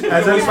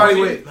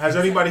to. has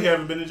anybody here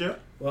ever been to jail?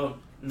 well,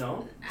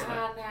 no.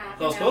 Nah.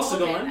 I was supposed to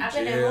go in. I've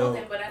been in Jail.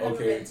 Holden, but I've never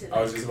Okay. been to.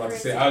 I was just about to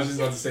say. I was just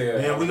about to say. Man,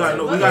 we I have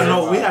was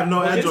like,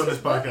 no edge on this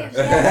Fucking podcast.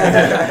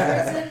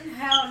 jail, prison,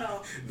 hell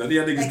no. None of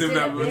y'all niggas did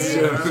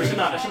that.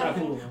 That shit not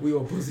cool. We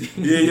all pussy.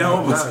 Yeah, y'all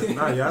almost.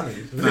 Nah, y'all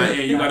niggas. Nah, yeah,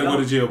 you gotta go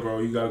to jail, bro.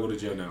 You gotta go to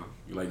jail now.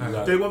 You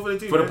gotta, Take one for the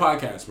team. for the man.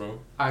 podcast, bro.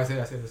 I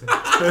say.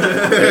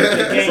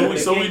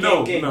 So we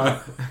know. Nah.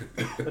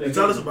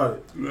 Tell us about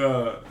it. I'm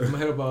gonna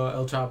hit up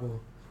El Chapo.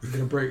 Get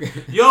a break.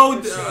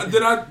 Yo,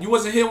 you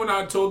wasn't here when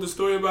I told the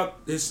story about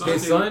his son?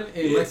 His son?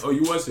 Yeah. Oh,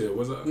 you was here.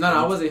 Was I? No,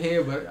 I wasn't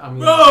here, but I mean,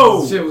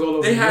 Bro, shit was all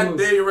over the news.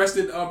 They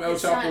arrested El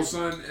His Chapo's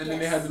son. son, and then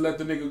they had to let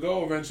the nigga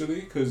go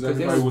eventually because Because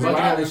they everybody was was bugging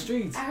on the wild.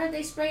 streets. I heard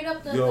they sprayed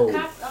up the Yo,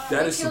 cop. that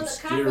they is some killed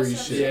the cop or scary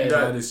some shit. shit.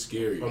 That is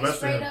scary. They Arrested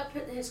sprayed him.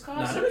 up his car.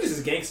 Nah, them niggas is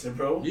gangster,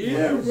 bro.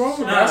 Yeah, bro.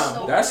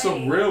 Nah. That's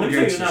some real Let me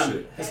tell you gangster now,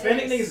 shit.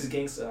 Hispanic niggas is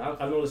gangster.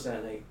 I noticed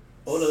that. Like,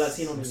 all the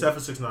Latino niggas.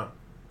 Except for 6ix9ine.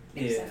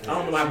 Yeah, I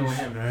don't know why I'm with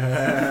him.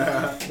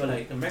 But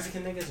like the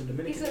Mexican niggas, the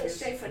Dominican He's a niggas,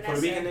 straight Puerto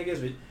Rican finesse.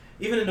 niggas, but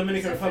even in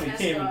Dominican He's a Republic, finesse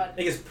came god.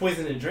 niggas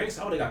poisoning drinks.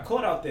 Oh, they got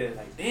caught out there.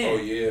 Like, damn.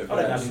 Oh yeah, Oh,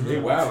 they got facts. me They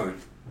real. wildin'.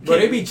 Bro,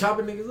 they be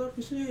chopping niggas up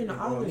and shit in the You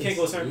islands. can't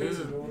go certain Yeah.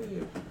 places, bro.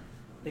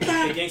 They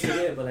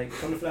gangster, yeah, but like,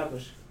 come to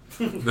Flatbush.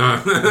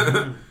 Nah,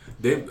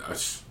 they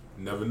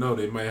never know.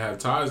 They might have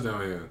ties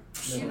down here.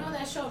 You know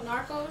that show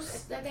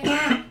Narcos that they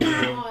had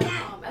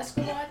on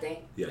Escobar, I think?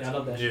 Yeah, I Yes.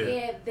 love that Yeah. shit.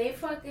 Yeah,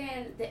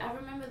 they I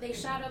remember they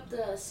shot up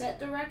the set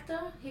director.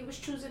 He was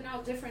choosing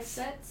out different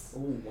sets.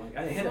 Ooh,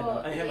 I didn't hear that.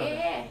 I didn't hear about that.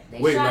 Yeah, they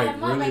Wait, shot like,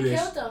 him up really and they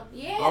killed him.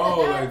 Yeah,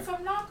 Oh, the guy like- from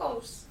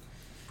Narcos.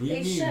 What do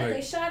you mean? They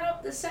Like, shot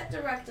up the set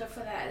director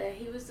for that.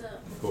 He was the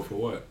but for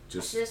what?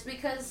 Just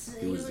because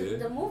He was dead?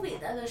 the movie,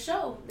 the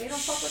show. They don't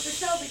fuck with the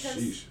show because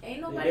Sheesh. ain't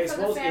They nobody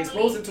from the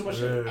exposing family, too much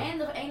shit. Yeah.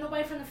 and ain't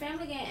nobody from the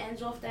family getting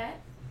ends off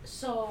that.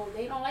 So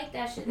they don't like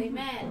that shit. They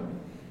mad.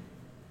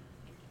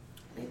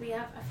 Maybe I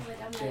feel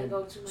like I'm gonna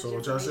go too much. So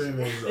what y'all saying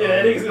information. is,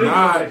 Yeah,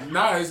 niggas.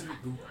 nah.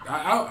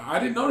 I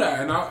didn't know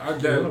that,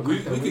 and we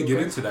could get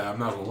into that. I'm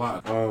not gonna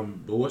lie.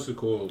 But what's it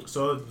called?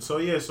 So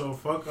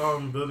fuck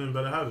building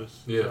better habits.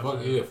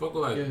 Fuck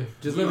like. Yeah,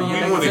 just We living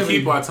your want to negativity.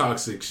 keep our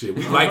toxic shit.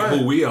 We like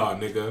who we are,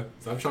 nigga.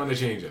 Stop trying to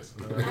change us.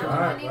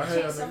 I need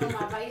to change some of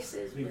my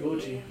vices. We but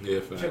Gucci. Yeah,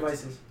 What's your facts.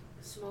 vices?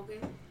 Smoking,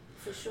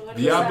 for sure.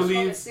 Do y'all Stop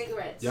believe- smoking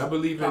cigarettes? Y'all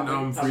believe in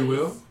free Probably.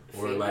 will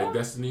or Free like will?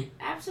 destiny?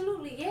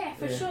 Absolutely, yeah,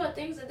 for Yeah. sure.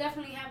 Things that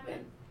definitely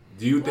happen.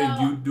 Do you think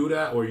Well- you do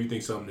that, or you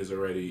think something is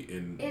already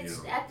in?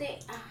 It's I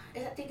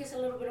think it's a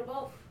little bit of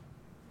both.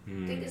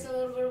 I think it's a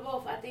little bit of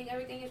both. I think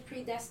everything is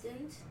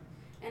predestined,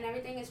 and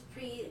everything is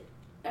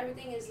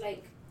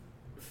like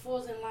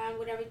falls in line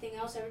with everything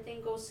else.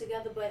 Everything goes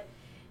together, but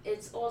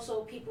it's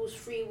also people's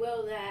free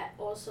will that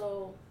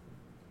also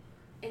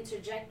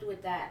interject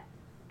with that,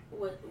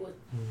 with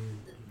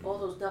all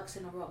those ducks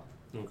in a row.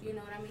 Okay. You know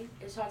what I mean?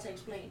 It's hard to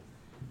explain.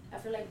 I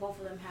feel like both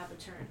of them have a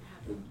turn.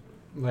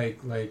 Like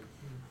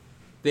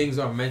things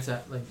are meant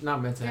to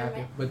not meant to They're happen,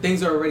 meant- but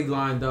things are already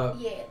lined up.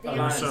 Yeah, they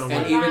Aligned. are And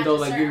And aligned even though a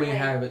like you certain may way.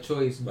 have a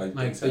choice, Like,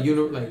 like things the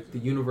happen. the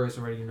universe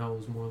already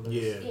knows more or less.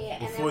 Yeah. Yeah, and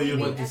Before then you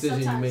maybe- What and decision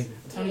you sometimes- make.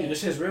 I'm telling you, this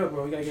shit's real,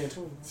 bro. We gotta get into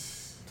it.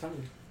 I'm telling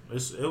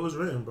you. It was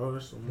written, bro.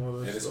 That's more or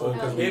And less. it's all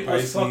because we It was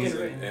Pisces fucking and,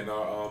 written. and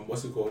our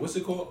what's it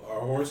called? Our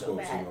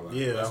horoscopes and all that.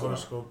 Yeah, that That's why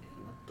horoscope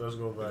does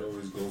go it back.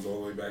 always goes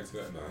all the way back to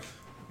that. Nah.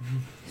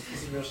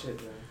 This is real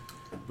shit,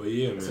 man. But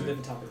yeah, It's a man.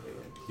 different topic, man.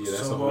 Yeah,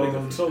 that's So, a whole um,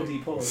 different. So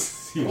deep,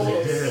 pause. Yeah. Oh, Yeah.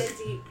 it's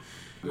deep.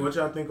 What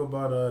y'all think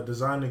about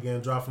Design Again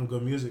dropping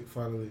good music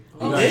finally? You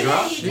Oh, got yeah?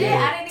 dropped? He did. Yeah.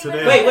 I didn't even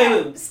Today. know Wait,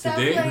 that. wait. Stop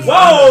Today? playing.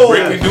 Whoa!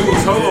 Breaking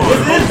news. Hold on.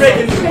 This is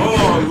breaking news. Hold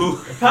on, Luke.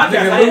 Podcast,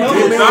 Nigga, I didn't know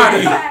Luke this.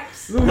 Gotti.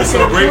 Facts. That's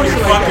some breaking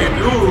fucking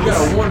You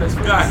gotta news. warn us.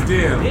 God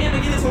damn.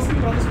 Damn, nigga, this supposed to be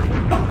about this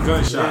before.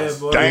 Gunshots.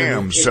 boy.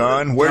 Damn,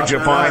 son, where'd you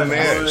find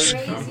this?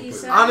 Crazy,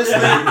 son.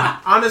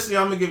 Honestly,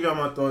 I'm gonna give y'all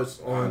my thoughts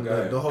on go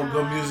ahead. the whole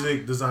good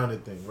music designer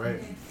thing,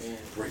 right?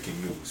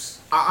 Breaking news.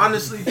 I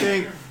honestly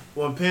think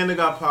when Panda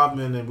got popping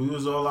and we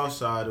was all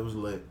outside, it was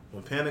lit.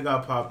 When Panda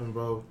got popping,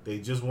 bro, they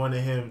just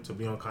wanted him to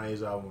be on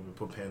Kanye's album and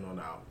put Panda on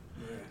the album.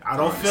 I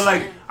don't feel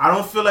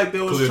like they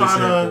was Clear the trying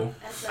to. sample.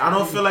 That's I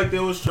don't feel like they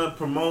was trying to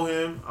promote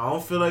him. I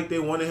don't feel like they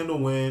wanted him to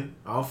win.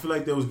 I don't feel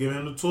like they was giving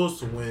him the tools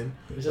to win.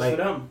 It's just Like,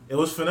 for them. It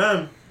was for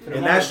them. For And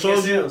them that all,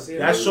 shows you sales, yeah.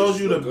 that shows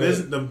you the Look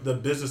business the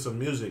business of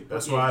music.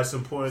 That's why it's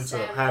important to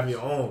have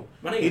your own.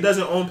 My nigga, He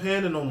doesn't own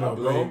Panda no I more,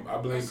 bro.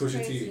 blame Pusha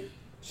T. crazy.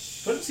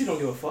 Pusha T don't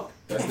give a fuck.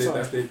 That's I'm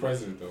their sorry.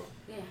 president though.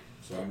 Yeah.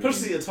 So I mean,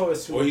 Pusha T a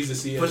Taurus too. or he's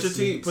the CEO. Pusha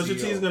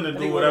T is gonna I do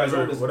think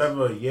whatever's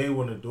whatever oldest. Ye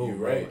wanna do, You're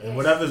bro. right. And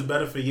whatever's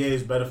better for Ye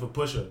is better for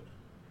Pusha.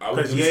 I would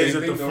Because do the Ye's same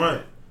at the thing, though.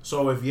 front.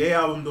 So if Ye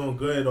album doing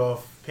good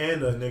off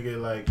Panda,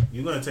 nigga, like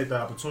you're gonna take the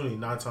opportunity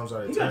 9 times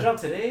out of He 10. got dropped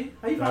today.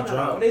 How you Got found that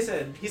dropped. out? What they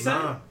said? He said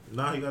it?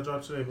 Nah, he got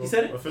dropped today, bro. He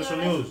said it? Official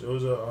Yeah. news. It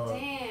was Damn.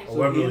 a So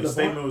web he in release. the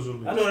Statement bar? was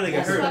released. I know that nigga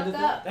That's heard. fucked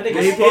up. That nigga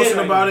Yeah, he scared posted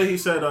right about now. it. He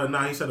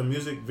said a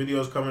music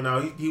video's coming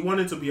out. He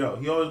wanted to be out.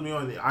 He always be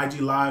on the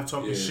IG live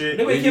talking Yeah. shit.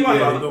 Nobody care about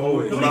Yeah, him. good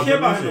Nobody about care good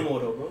about him music. no more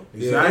though, bro.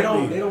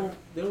 Exactly.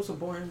 They don't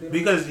support him. They don't-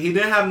 Because he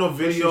didn't have no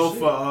video shit.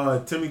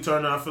 for Timmy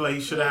Turner. I feel like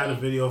he should have had a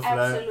video for that.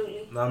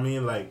 Absolutely. Know what I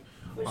mean? Like,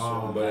 For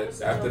sure.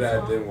 But after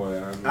that, then what?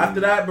 I mean, After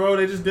that, bro,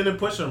 they just didn't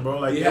push him, bro.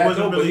 Like he it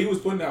wasn't but really. he was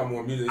putting out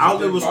more music.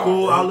 Outlet was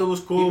cool. Outlet was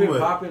He cool, been but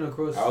popping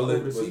across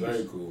Outlet was overseas.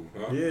 very cool.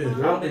 Huh?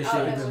 yeah, Outlet shit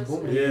Outlet been was-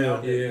 booming.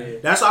 yeah. Yeah.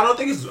 That's I don't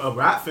think it's a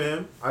rap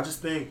fan. I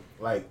just think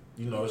like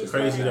it's Just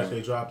crazy like that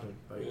they dropped him.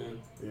 Like Yeah.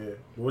 yeah.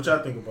 But what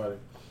y'all think about it?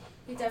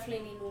 We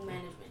definitely need new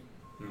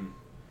management.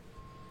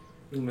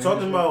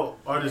 Talking about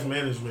artist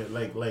management,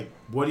 like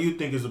what do you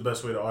think is the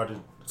best way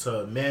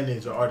to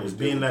manage an artist?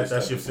 Being that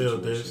that's your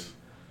field, this.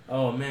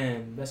 Oh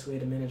man, best way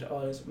to manage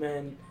artists,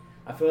 man.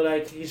 I feel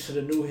like he should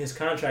have knew his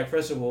contract.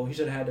 First of all, he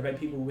should have had the right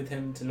people with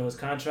him to know his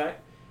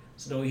contract,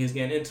 to know what he was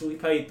getting into. He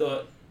probably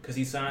thought because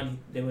he signed,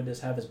 they would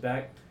just have his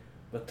back,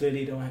 but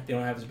clearly they don't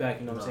have his back.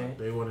 You know what I'm saying?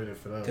 They wanted it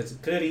for them. Because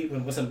clearly,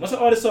 once an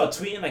artist start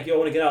tweeting like, "Yo, I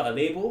want to get out a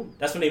label,"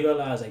 that's when they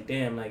realize like,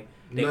 damn, like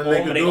they Nothing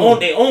they own, can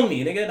they do. own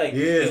me, nigga. Like Yeah,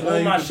 they it's nothing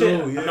own my you can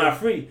shit. do, yeah. I'm not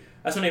free.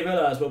 That's when they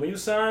realize. But when you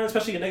sign,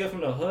 especially a nigga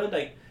from the hood,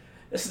 like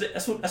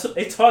that's what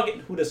they target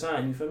who to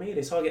sign. You feel me?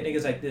 They target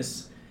niggas like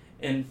this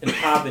in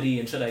poverty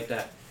and shit like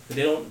that. But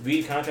they don't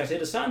read contracts. They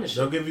just sign this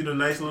They'll shit. give you the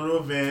nice little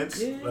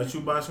advance, Yeah. let you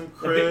buy some The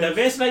cribs,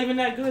 advance not even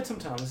that good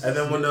sometimes. and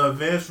then when the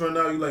advance run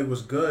out, you like,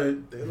 what's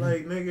good? They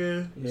like,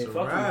 nigga, Yeah, it's a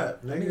fuck you. rap.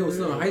 That nigga was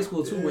still in high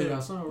school too when he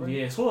got signed, right?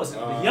 yeah, so was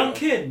a young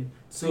kid.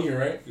 Senior,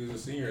 right? He was a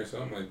senior or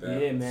something like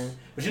that. Yeah, man.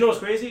 But you know what's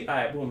crazy? All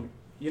right, boom.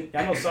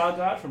 I know Saad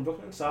God from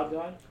Brooklyn. Saad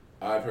God.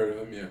 I've heard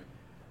of him. Yeah.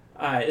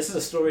 Alright, this is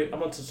a story. I'm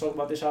about to talk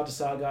about this. Shout out to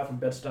Saad God from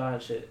Bed-Stuy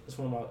and shit. It's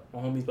one of my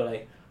homies, but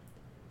like,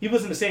 he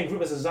was in the same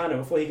group as Designer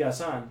before he got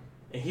signed,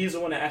 and he's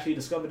the one that actually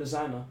discovered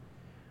Designer.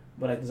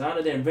 But like,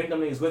 Designer didn't bring them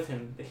niggas with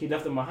him. He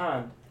left them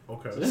behind.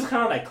 Okay. So this is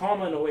kind of like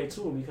karma in a way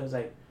too, because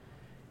like,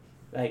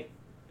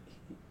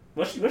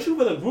 once you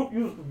with a group,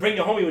 you bring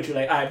your homie with you.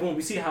 Like, alright, boom,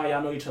 we see how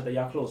y'all know each other.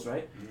 Y'all close,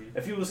 right? Mm-hmm.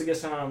 If you was to get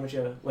signed with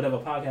your whatever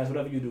podcast,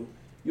 whatever you do,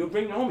 you'll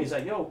bring your homies.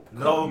 Like, yo,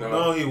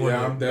 No, he wouldn't.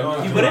 Yeah, I'm No,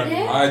 definitely. You wouldn't?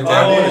 I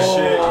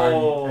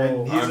Oh, definitely.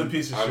 and he's I'm, a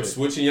piece of I'm shit.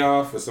 switching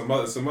y'all for some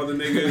other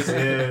niggas.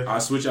 Yeah. I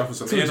switch y'all for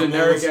some Two animals.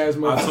 generic ass I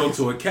motherfuckers. talk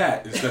to a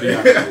cat instead of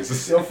y'all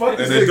niggas. Yo, fuck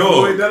this And a nigga, dog.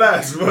 boy, that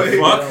ass,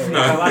 boy. Fuck.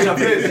 Yeah, watch out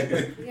for Nah.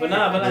 this. But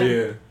nah, but like,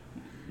 Yeah.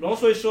 long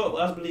story short,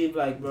 I believe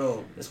like,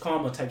 bro, it's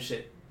karma type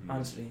shit.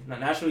 Honestly, not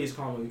naturally, it's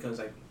karma because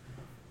like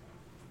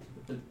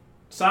the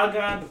Saad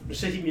God, the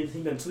shit he been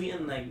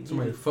tweeting, like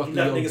Somebody he fucking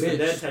left your niggas for bitch.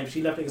 dead type.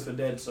 She left niggas for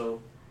dead.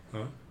 So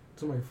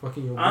Somebody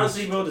fucking your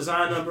honestly, bitch. bro,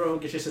 Designer, bro,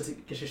 get your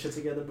shit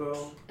together,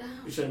 bro.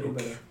 You should have knew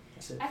better.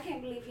 That's it. I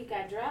can't believe he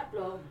got dropped,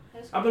 though.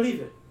 I believe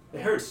it.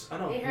 It hurts. I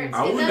know. It hurts.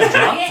 I It wouldn't does.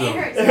 have dropped Yeah, him.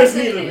 it hurts. It hurts That's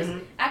what me, it is.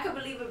 man. I could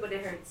believe it, but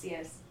it hurts.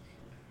 Yes.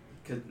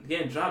 Cause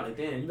getting dropped like,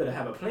 damn, you better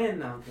have a plan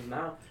now. Cause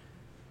now,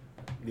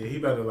 Yeah, he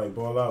better like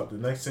ball out. The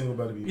next single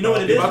better be. You know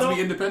what it He's is, about to though?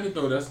 be independent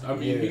though. I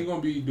mean, Yeah. he's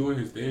gonna be doing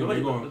his thing. nobody,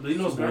 He gonna, you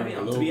know what's doing crazy? a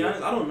To little be bit.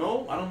 honest, I don't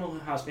know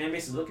how his fan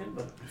base is looking,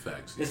 but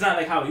Facts. it's not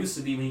like how it used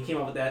to be when he came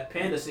out with that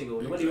Panda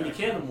single. Nobody really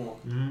Exactly. cared no more.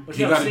 Mhm. But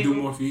He you have got to a do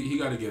single, more. He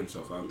got to get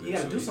himself out there. He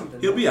gotta so do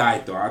something. He'll be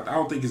alright though. I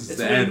don't think it's It's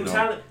the really end new though.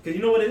 talent. Cause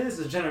you know what it is?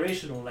 It's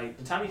generational. Like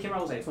the time he came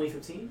out was like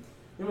 2015.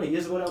 You know what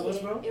years ago that was,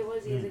 bro? It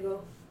was years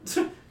ago.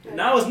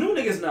 Now it's new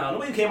niggas now.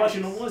 Nobody came out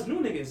you no more. It's new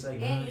niggas.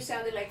 Like And you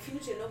sounded like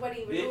Future.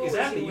 Nobody even Yeah, knew it was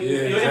exactly. you. Yeah,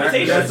 Your exactly. He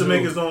imitation. has to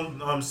make his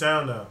own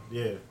sound now.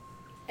 Yeah.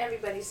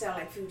 Everybody sound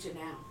like Future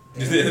now.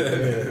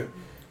 Yeah.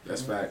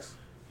 That's facts.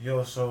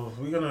 Yo, so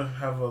we're gonna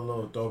have a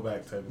little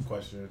throwback type of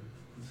question.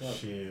 What's up?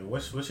 Shit,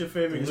 what's your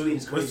favorite This new? weed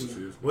is crazy.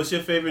 What's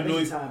your favorite I think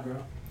New? it's time, bro.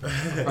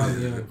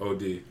 Probably, yeah.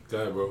 OD. Go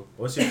ahead, bro.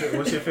 What's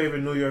your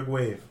favorite New York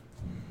wave?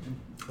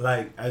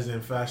 Like, as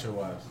in fashion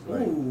wise.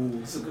 Like, Ooh,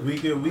 it's a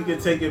good. we could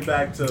take it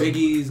back to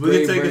Biggie's, We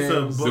Great can take it to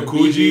Brands. The Bu-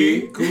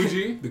 Coogee. BG.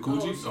 Coogee? The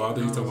Coogee? Oh, Oh, I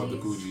think you're talking about the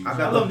jeez. Coogee. I I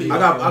got love the these. I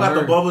got the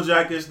Word. bubble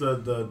jackets,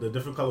 the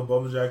different color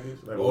bubble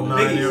jackets, like Oh, 09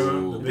 Biggies. era, the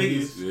Biggies.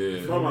 Biggies.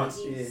 Yeah. Florence,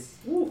 yeah.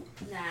 Woo.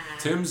 Nah.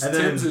 Tim's And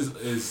then- is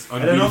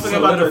And then don't unbeatable. forget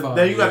about Solidified.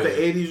 then you got Yeah.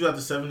 the 80s, you got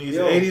the 70s.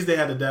 Yo. The 80s they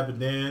had the Dapper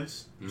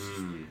Dans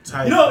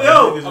type. Yo,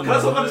 Niggas can in I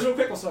the talk about hood. this real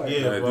quick? I'm sorry.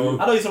 Yeah, Yeah, bro. dude.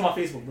 I know you talking about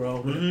Facebook,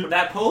 bro. Mhm. But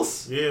that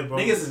post, Yeah, bro.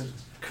 niggas is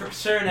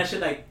sharing that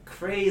shit like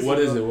crazy. What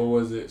is bro. it? What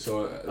was it?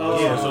 So, Oh,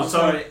 Yeah, so I'm some-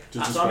 sorry.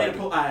 just So I made a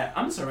describe post.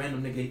 I'm just a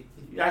random nigga.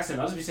 You asked him.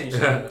 I'll just be saying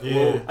shit. Yeah.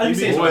 Yeah. I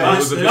just be saying shit. Boy, it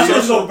was a That's video.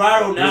 just go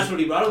viral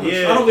naturally, bro. I don't Yeah,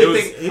 even it think.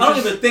 was- I it don't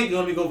just- even think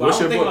you're gonna go viral. What's I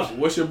your don't think book? about.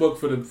 What's your book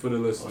for the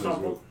listeners, What's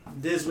my bro? book?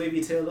 Diz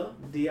Wavy Taylor,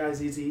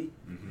 Dizz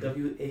Mhm.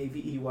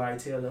 Wavey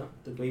Taylor,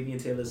 the Wavy and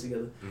Taylor's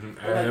together.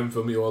 Mhm. And him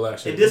for me, all that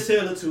shit. And Diz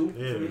Taylor too.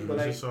 Yeah, but it's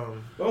like, just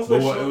long But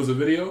story what? short, It was a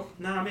video.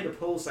 nah, I made a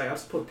post. Like I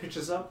just put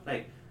pictures up.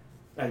 Like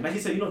he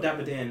said, you know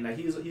Dapper Dan. Like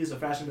he was a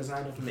fashion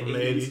designer from the from the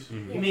 80s. 80s.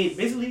 Mhm. He made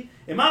basically,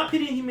 in my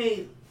opinion, he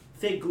made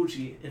fake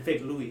Gucci and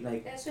fake Louis.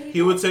 Like That's what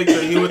He would take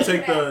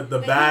the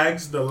But he-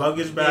 bags, the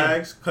luggage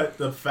bags, cut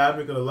the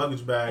fabric of the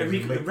luggage bags, and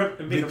and make, make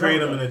recreate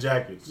them in replica. the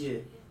jackets. Yeah,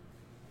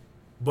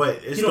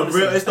 But it's You know the what I'm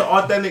real, saying? it's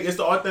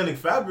the authentic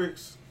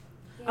fabrics.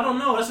 I don't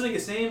know. That's what niggas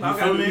saying. You I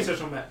gotta feel do me?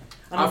 research on that.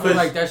 I don't feel know.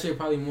 like that shit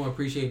probably more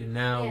appreciated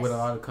now Yes. with a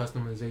lot of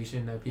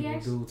customization that people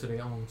Yes. do to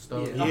their own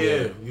stuff. Yeah.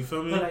 Yeah, you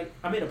feel me? But like,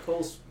 I made a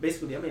post.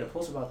 Basically, I made a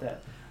post about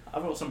that. I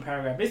wrote some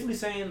paragraph, basically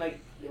saying like,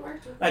 You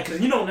worked with Like, cause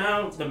you know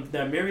now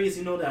the Marys,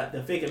 you know that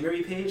the fake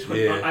Mary page on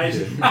Yeah. IG,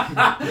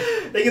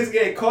 niggas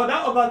get called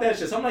out about that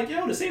shit. So I'm like,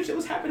 yo, the same shit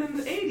was happening in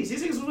the '80s.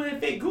 These niggas was wearing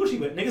fake Gucci,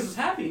 but niggas was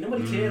happy.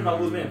 Nobody cared about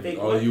who was wearing fake.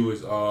 Oh, you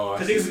was I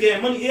Cause see. niggas was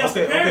getting money. Yeah,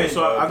 Okay,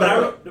 so I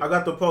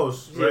got the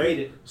post, Yeah, read right?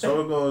 it.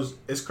 So it goes,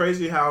 it's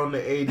crazy how in the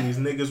 80s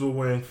niggas were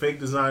wearing fake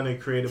designer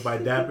created by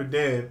Dapper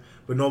Dan,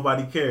 but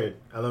nobody cared.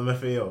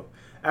 LMFAO.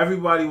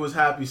 Everybody was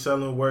happy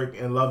selling work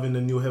and loving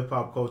the new hip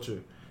hop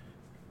culture.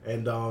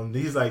 And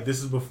he's like,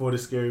 this is before the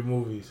scary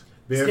movies.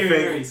 Bare Scary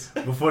fake, Marys.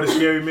 Before the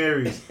scary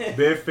Marys.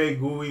 Bare fake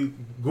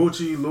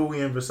Gucci,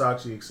 Louis, and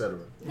Versace, etc.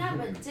 Nah,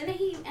 but didn't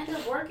he end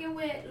up working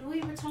with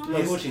Louis Vuitton?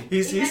 Yeah, Gucci.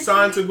 He's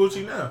signed to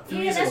Gucci now.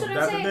 Yeah, that's what I'm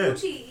Dapper saying. Dan.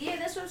 Gucci. Yeah,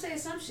 that's what I'm saying.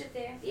 Some shit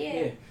there. Yeah.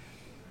 Yeah.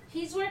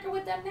 He's working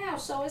with them now,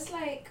 so it's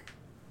like,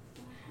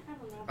 I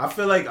don't know. I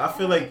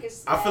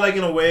feel like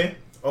in a way,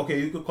 okay,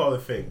 you could call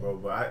it fake, bro,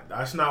 but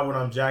that's not what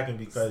I'm jacking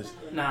because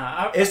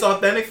Nah, it's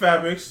authentic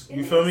fabrics.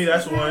 You feel me?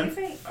 That's It's very one.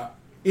 fake.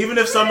 Even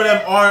if some of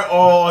them aren't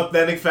all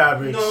authentic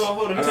fabrics. no,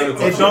 hold on. I Let got me a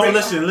take It don't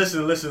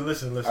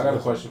listen. I got a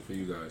question for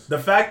you guys. The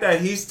fact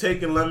that he's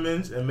taking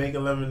lemons and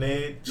making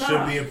lemonade should be No,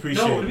 let me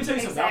appreciated. tell you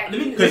something.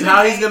 Exactly. Because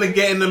how he's gonna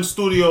get in them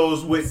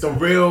studios with the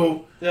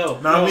real, Yo,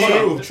 Nah, hold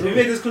true, on. true. Let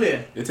me make this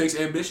clear. It takes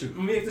ambition. Let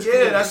me make this yeah,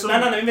 clear. that's no,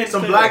 let me make this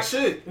some clear. black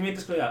shit. Let me make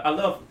this clear. I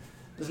love.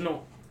 There's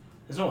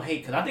no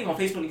hate because I think on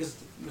Facebook niggas.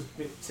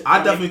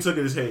 I definitely took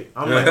it as hate.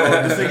 I'm like,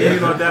 oh, this nigga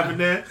hate on Dapper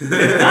Dan.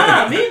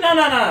 Nah.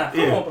 Come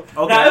Yeah. on. Bro.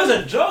 Okay. Nah, it was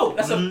a joke.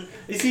 That's Mhm.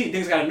 you see,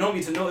 niggas gotta know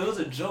me to know it was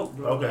a joke,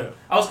 bro. Okay. Like,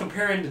 I was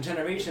comparing the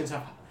generations,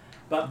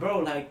 but bro,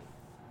 like.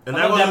 And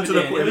I that love goes into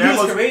the Dapper Dan. and He that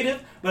was goes,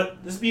 creative,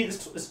 but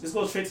this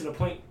goes straight to the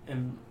point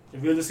and the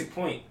realistic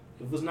point.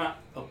 It was not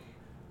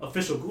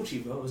official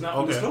Gucci, bro. It was not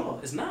from the Okay. store.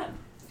 It's not.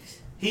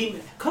 He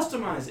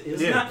customized it. It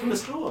was Yeah. not from the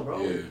store,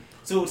 bro. Yeah.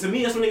 So to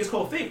me, that's what niggas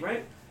call fake,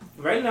 right?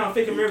 Right now,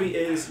 fake and Murray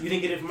is you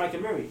didn't get it from Mike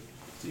and Murray.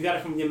 So you got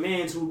it from your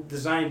mans who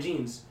designed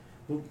jeans,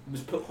 who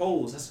just put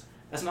holes.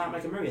 That's not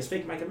Mike and Murray. It's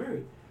fake Mike and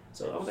Murray.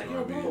 So I was like,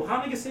 yo, bro,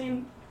 how niggas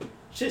saying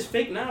shit's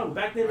fake now?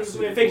 Back then, niggas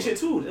wearing fake shit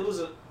too. It was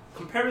a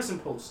comparison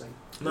post.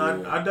 Like,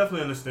 no, I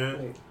definitely understand.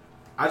 like,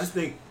 I just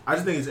think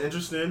it's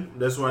interesting.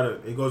 That's why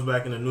it goes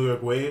back into New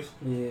York waves.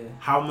 yeah.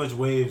 How much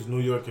waves New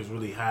York has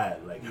really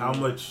had, like how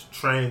much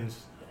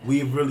trends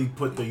we've really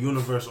put the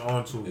universe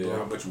onto, Yeah, how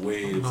bro. much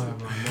waves. I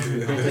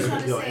just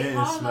want to Yo, say and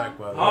Harlem. smack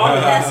by the way.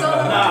 Harlem. That's all.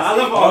 Nah, I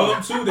love All Harlem.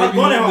 them too. They I'm be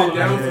born in holding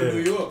it Harlem. down for Yeah.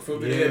 New York. For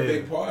me, they had a Yeah.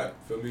 big part.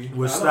 For me.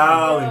 With I love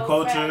style it. and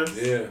culture,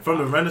 Facts. Yeah. from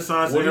the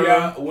Renaissance What do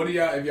era.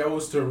 y'all? If y'all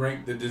was to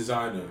rank the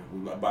designer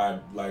by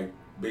like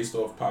based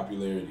off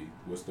popularity,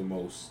 what's the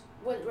most?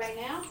 What right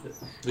now?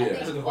 Yeah. I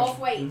That's a think good Off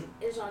question.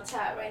 White is on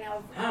top right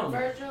now. Hell no.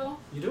 Virgil.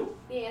 You do?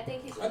 Yeah, I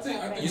think he's on I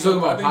think. top right You now. talking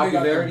about I think they got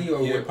popularity the-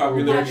 or yeah, what-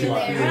 popularity?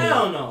 Popularity.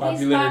 Hell no. He's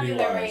Popularity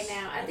popular wise. right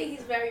now. I think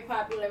he's very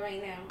popular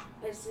right now.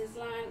 His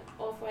line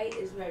Off White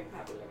is very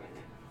popular right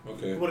now.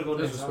 Okay. You wanna go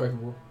next?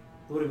 Disrespectful.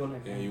 Who wanna go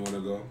next? Yeah, you want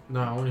to go?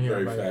 Nah, I want to hear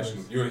Very everybody fashion.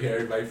 first. You want to hear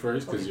everybody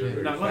first because you're Okay.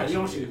 very Nah, go ahead.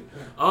 You fashion. don't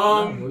shoot.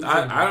 No, what you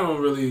I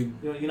don't really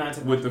You're not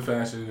talking with the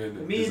fashion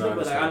and Me either, design but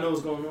like, stuff. I know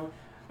what's going on.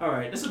 All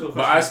right, that's a good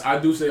But question. I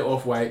do say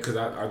off white because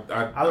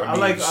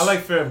I like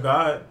Fear of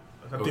God.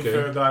 I think Okay.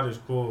 Fear of God is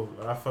cool.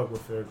 I fuck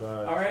with Fear of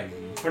God. All right,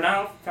 for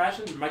now,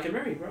 fashion, Mike and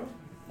Mary, bro.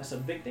 That's a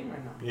big thing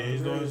right now. Yeah,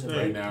 he's doing his Right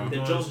thing. now. The He's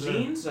doing Joe's his thing.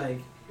 jeans, like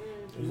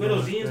Mm. you wear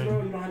those jeans,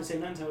 bro. You don't have to say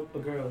nothing to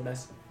a girl.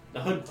 That's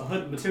a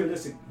hood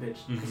materialistic bitch.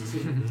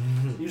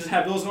 You just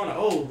have those on. Like,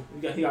 oh,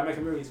 he got Mike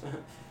and Mary's.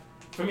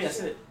 For me,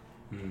 that's it.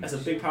 That's a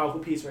big, powerful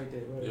piece right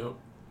there. Bro. Yep.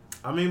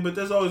 I mean, but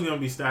there's always gonna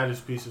be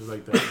status pieces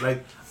like that.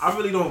 Like, I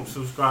really don't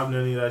subscribe to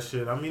any of that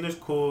shit. I mean, it's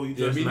cool. You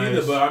Yeah, just me nice.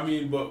 neither. But I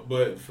mean,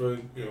 but for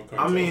content.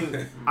 I mean,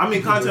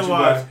 What content you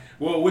wise, got-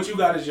 well, what you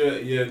got is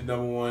your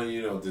number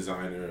one,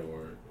 designer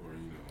or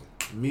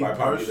me by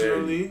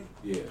personally,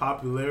 yeah.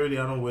 popularity.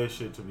 I don't wear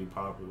shit to be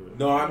popular.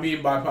 No, I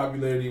mean by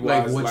popularity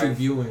Like wise, what you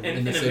viewing In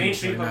in the the city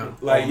mainstream right now.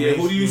 public. like yeah.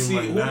 Who do you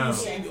mainstream see? right now.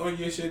 Who do you see on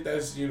your shit?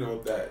 That's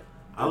that.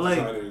 I like-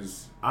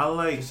 designers. I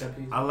like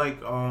Giuseppe. I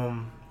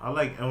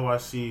like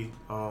NYC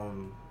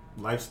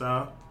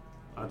lifestyle.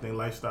 I think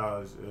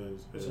lifestyle is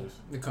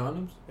The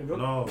condoms? In Brooklyn?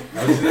 no.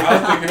 I was thinking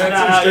that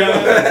Nah, too. Straight yeah.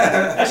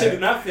 up. That shit do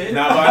not fit.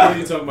 Nah, but I know what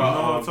you're talking I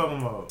know what about. I'm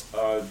talking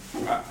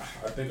about.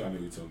 I think I know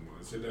what you're talking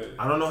about. Shit that-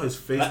 I don't know his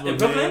Facebook In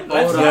Brooklyn? name.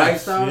 Oh, the Yes,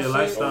 lifestyle yeah, shit?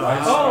 lifestyle.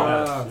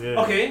 Oh, Yes,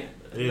 yeah. Okay.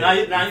 Yeah. Now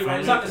you're You right. feel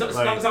It's me? not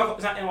Like-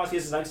 it's not NYC,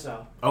 it's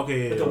lifestyle.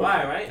 Okay, yeah. With the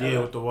Y, right? Yeah,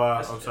 with the Y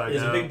That's- upside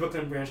It's down. a big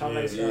Brooklyn brand. Shout out Yeah.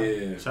 lifestyle.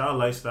 Yeah. Shout out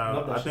lifestyle.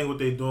 Love that I shit. think what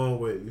they doing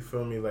with, you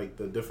feel me, like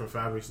the different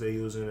fabrics they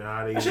using and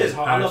how they That shit is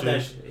hard. I love that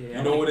patches. shit. Yeah,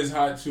 You know what is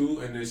hot too,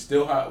 and it's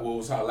still hot. What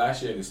was hot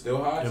last year and it's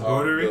still hot?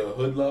 Embroidery? The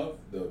Hood Love,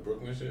 the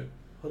Brooklyn shit.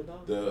 Hood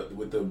dog? The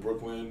with the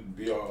Brooklyn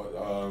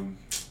BR.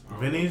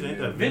 Vinny's, ain't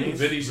that Vinny's?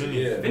 Vinny's?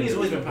 Yeah. Vinny's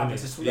always been popping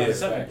since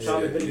 2007. Yeah, Shout out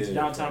to yeah, Vinny's yeah.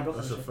 downtown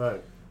Brooklyn. That's a shit.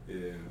 fact.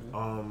 Yeah.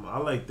 I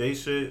like they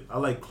shit. I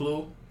like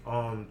Clue.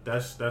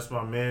 That's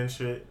my man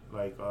shit.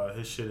 Like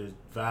his shit is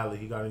valid.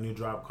 He got a new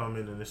drop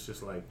coming, and it's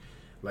just like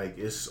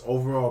it's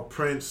overall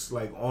prints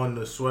like on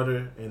the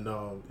sweater, and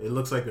it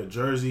looks like a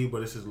jersey,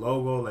 but it's his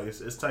logo. Like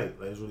it's tight.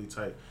 Like it's really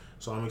tight.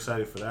 So I'm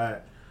excited for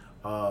that.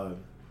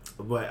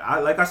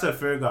 But like I said,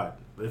 Fair God.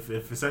 If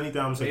it's anything,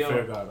 I'm gonna say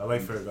Fair God. I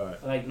like Fair God.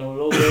 I like No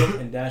Logo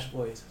and Dash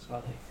Boys. That's what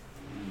I like.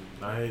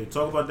 Now, hey,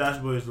 talk about Dash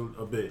Boys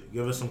a bit.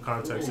 Give us some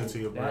context into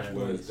your Dash brand.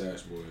 What is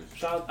Dash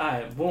Boys?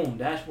 Alright, boom.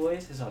 Dash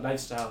Boys is a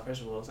lifestyle.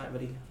 First of all, it's not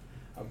really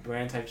a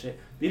brand type shit.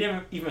 We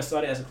didn't even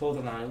start it as a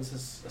clothing line. It was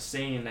just a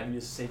saying that we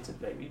used to say to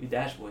like we be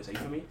Dash Boys. Like,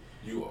 you feel me?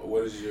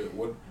 What is your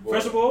what?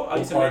 First of all,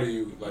 what part do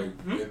you like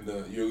in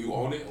the you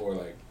own it or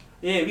like?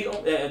 Yeah,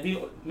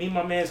 me and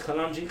my man's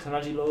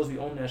Kalanji Lowe's, we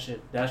own that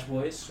shit. Dash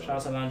Boys. Shout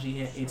out to Kalanji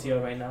here in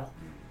ATL right now.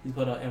 He's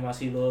put out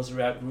NYC Lowe's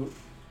rap group.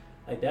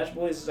 Like Dash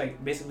Boys is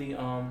like basically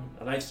a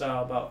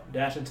lifestyle about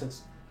dashing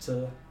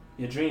to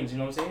your dreams. You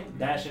know what I'm saying?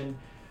 Dashing,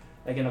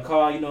 like in a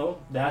car, you know,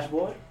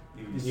 dashboard.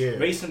 Yeah.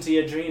 Racing to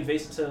your dreams,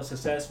 racing to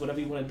success, whatever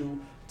you want to do.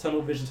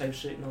 Tunnel vision type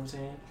shit. You know what I'm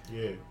saying?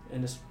 Yeah.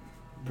 And it's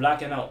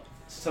blacking out.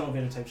 It's tunnel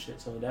vision type shit.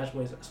 So Dash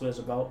Boys, that's what it's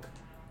about.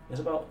 It's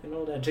about, you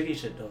know, that jiggy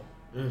shit though.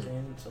 You know what I'm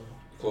saying? So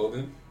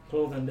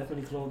Clothing,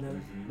 definitely clothing,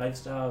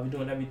 lifestyle. We're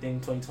doing everything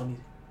 2020.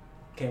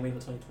 Can't wait for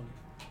 2020.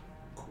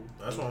 cool.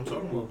 That's what I'm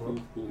talking about,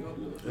 bro. Cool.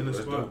 In the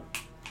Let's spot.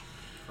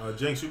 do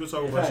Jinx, you can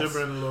talk about your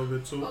brand a little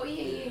bit too. Oh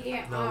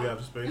yeah. Now we have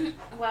the space.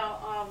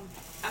 Well,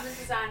 I'm a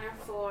designer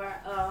for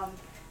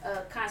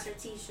concert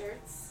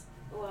T-shirts.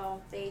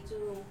 Well, they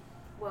do.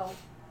 Well,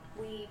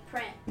 we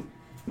print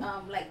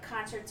like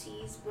concert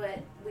tees, but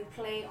we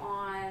play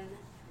on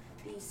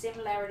the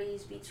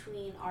similarities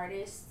between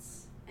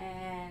artists,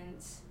 and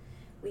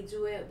we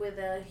do it with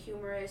a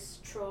humorous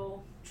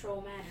troll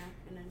manner,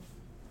 and then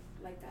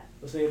like that.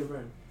 What's the name of the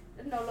brand?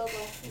 No logo,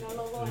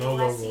 No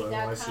logo,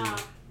 NYC.com.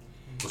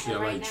 See, I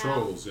right like now-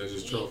 trolls. That's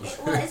just trolls.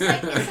 Well, it's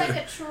like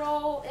a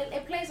troll.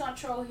 It plays on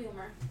troll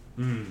humor.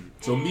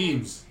 So And-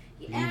 memes.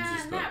 Yeah,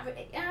 and not stuff.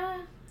 really.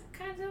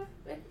 Kind of.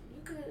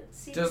 You could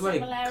see Just the like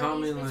similarities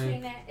common, between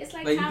like- that. It's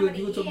like Like comedy.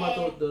 you could talk yeah.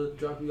 about the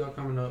drop you got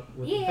coming up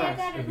with the Yeah, I facts,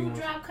 got a if you new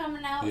want. drop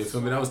coming out. Yeah,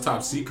 feel me? That was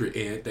top secret,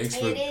 and thanks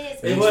for It is.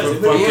 thanks was. for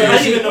Yeah, fucking I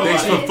didn't even know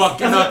thanks about for it.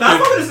 fucking That's up what- that's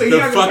what I'm saying. the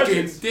You got fucking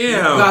impressions. You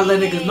gotta damn. let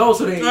niggas know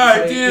so they. God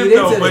so they damn eat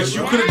though, into but it.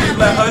 you could have just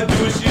let her do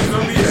it. She's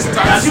gonna be just That's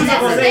top She was the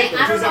not gonna secret. say thing.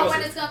 it. I She was don't know not when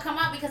gonna it's gonna come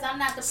out because I'm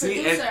not the See,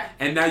 producer.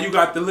 and now you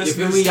got the You listeners.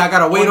 feel me? Y'all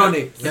gotta wait on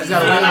it. Y'all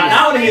gotta wait on it.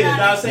 I wanna hear Wait this. on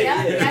I'll it. say it.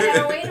 Yeah, I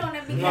gotta wait on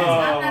it because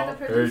I'm not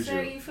the Heard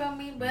producer. you. You feel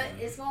me? But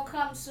it's gonna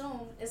come soon.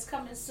 It's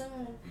coming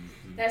soon.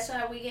 That's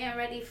why we getting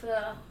ready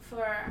for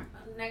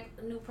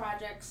new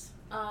projects.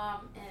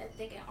 And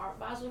thinking Art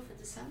Basel for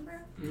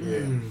December,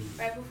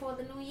 right before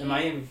the new year. In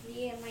Miami.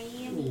 Yeah,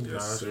 Miami. Yeah, Yes,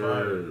 that's sir.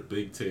 fire.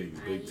 Big things,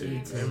 big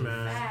things. Hey,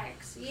 man.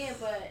 Facts. Yeah,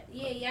 but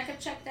yeah, y'all can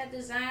check that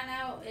design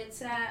out.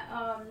 It's at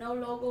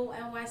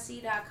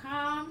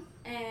nologonyc.com,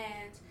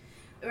 and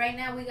right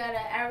now we got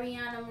an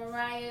Ariana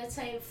Mariah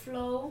type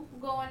flow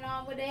going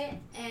on with it,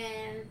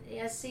 and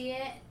y'all see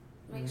it.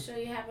 Make sure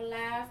you have a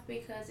laugh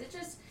because it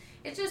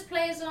just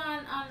plays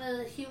on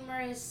the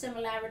humorous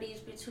similarities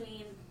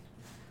between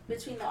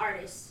the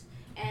artists,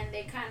 and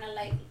they kind of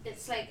like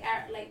it's like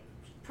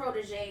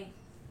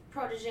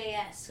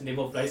protege-esque. And they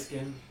both light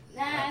skinned.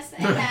 Nah, it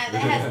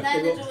has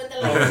nothing to do with the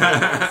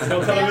light.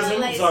 No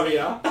colorism. Sorry,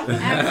 y'all.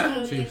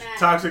 Absolutely not.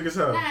 Toxic as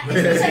hell. Nah,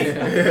 it's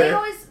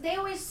like, they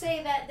always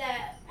say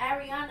that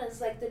Ariana's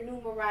like the new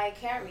Mariah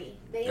Carey.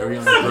 They always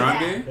Ariana say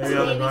Grande? that.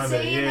 Ariana They be Grande.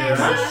 saying Yeah, that,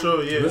 that's huh?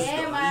 true. Yeah.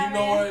 Yeah, man. You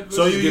know what?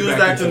 So Let's you get use back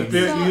that into compar- the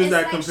you So use it's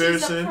that like comparison?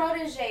 She's a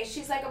protege.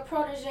 She's like a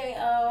protege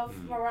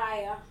of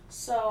Mariah.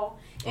 So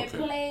it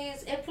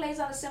Okay. plays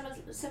on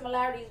the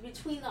similarities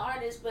between the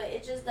artists, but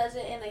it just does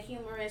it in a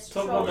humorous,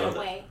 Talk about trolling that.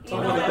 way. You Talk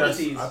know about what the I that's,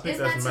 mean? teas. I think It's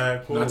that's not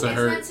mad cool. Not to It's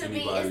hurt not to be.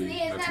 anybody,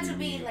 It's not not to to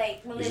be be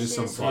like It's just malicious.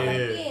 some Or, fun. Yeah.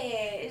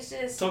 it's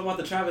just Talk about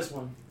the Travis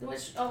one.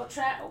 which well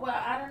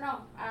I don't know.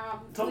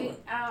 Talk We,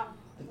 about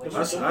which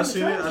I seen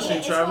it. I seen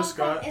it's Travis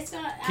gonna Scott. come- It's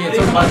gonna. Can't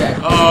talk about that.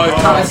 Oh,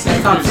 it's top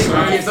That's top secret.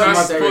 I Can't ain't talk not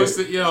about that. supposed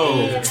to. Yo,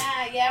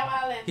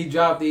 wildin'. He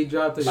dropped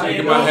it.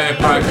 Shaking Yeah. my head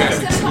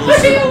podcast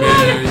exclusive,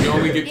 man. You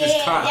only get this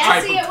Yeah, type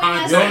y'all see of it when I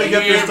content. You only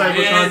get this here, type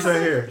of man.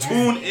 content here.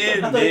 Tune I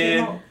in, thought it came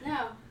man. out.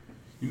 No.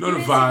 You know the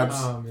vibes.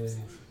 Oh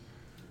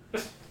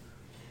man.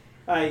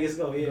 Alright, let's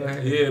go. Yeah.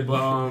 Yeah,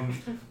 but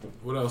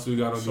what else we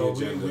got on So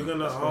the agenda? we're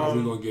gonna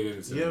we gonna get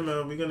into. yeah,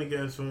 man, we're gonna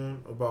get into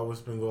about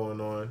what's been going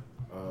on.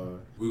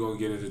 We gonna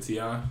get into Ti.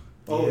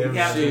 Oh, Yeah, we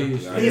got to.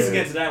 sheesh. He needs to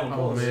get to that one.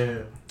 Oh, Pause.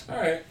 Man, All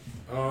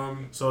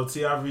right. so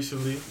T.I.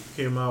 recently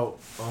came out.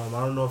 I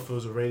don't know if it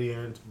was a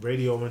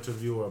radio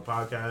interview or a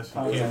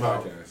podcast. He came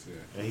out Podcast, yeah.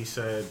 and he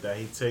said that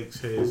he takes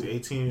his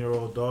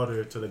 18-year-old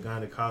daughter to the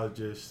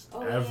gynecologist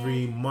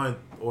every month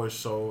or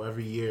so,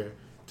 every year,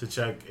 to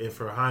check if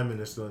her hymen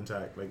is still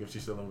intact, like if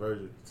she's still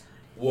inverted.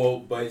 Well,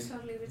 but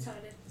Totally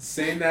retarded.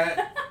 saying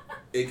that,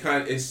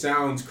 it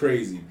sounds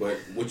crazy, but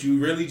what you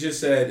really just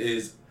said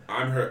is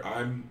I'm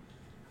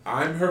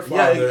her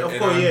father, of and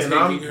course, I'm yeah, taking and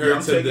I'm her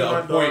to taking the my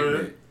appointment.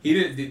 daughter. He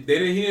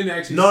didn't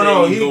actually No, say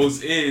no, he he-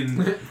 goes in.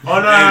 Oh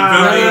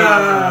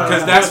no,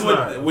 Because that's Of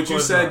course what you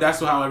said. not. That's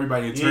how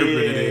everybody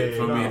interpreted it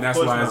from me, and that's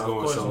why it's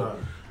going so.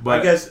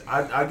 But But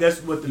I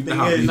guess what the thing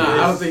is, Nah, I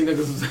don't is think niggas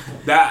was.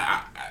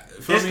 that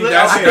for It's me, lit-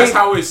 that's, okay. that's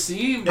how it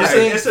seemed.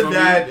 It's for a me.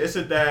 dad. It's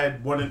a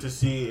dad wanting to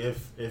see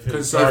if his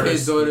His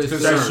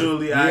daughter's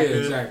sexually Yeah, active.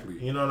 exactly.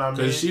 You know what I mean?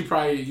 Because she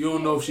probably, you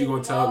don't know if she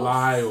gonna tell a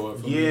lie or.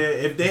 Yeah,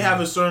 if they have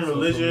a certain So for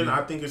religion, me-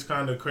 I think it's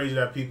kind of crazy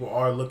that people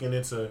are looking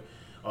into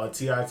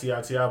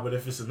T.I. But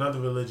if it's another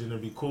religion,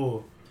 it'd be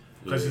cool.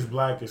 Because he's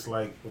black, it's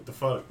like, what the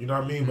fuck? You know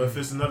what I mean? But if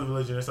it's another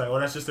religion, it's like, oh,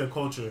 that's just their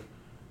culture.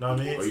 You know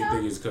what I mean? Or you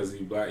think it's because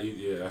he's black?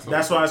 Yeah,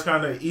 That's why it's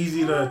kind of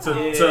easy to That's a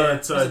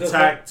good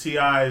attack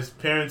T.I.'s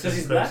parents. Because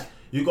he's because black?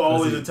 you can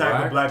always he's attack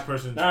black? a black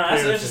person's Nah,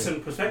 that's an parenting.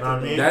 interesting perspective. Know what I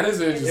though. mean? That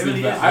is interesting. It really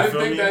is. I didn't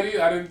You think feel that. me?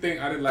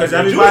 I didn't like. 'Cause that.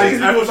 everybody-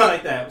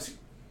 like that.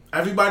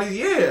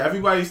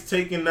 Everybody's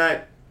taking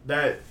that I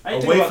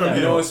didn't away think from about that. him.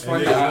 You know what's and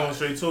funny? they're going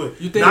straight to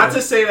it. You think- Not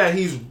to say that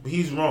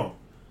he's wrong.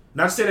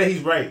 Not to say that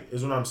he's right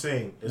is what I'm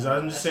saying.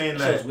 I'm just saying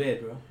That shit's that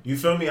weird, bro. you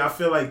feel me. I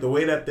feel like the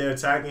way that they're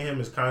attacking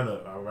him is kind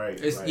of alright.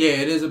 It's like,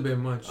 it is a bit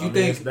much. I You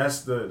mean, think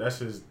that's her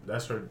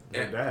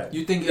dad?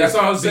 you think That's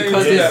it's, what I'm saying,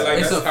 because yeah, it's, like,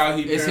 it's, that's how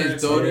he it's his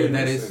parents daughter him,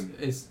 that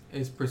listen.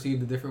 is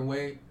perceived a different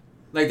way.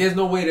 Like there's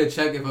no way to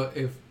check if all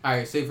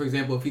right, say for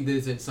example if he did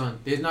it to his son,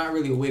 there's not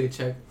really a way to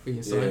check for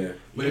your son. Yeah.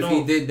 But You if know-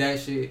 he did that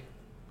shit,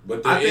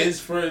 But I there think- is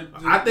for.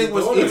 I think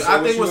what's the daughter, even, so I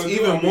what think you what's gonna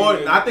even do? more I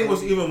mean, I think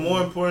what's even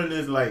more important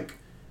is like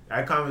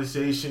that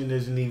conversation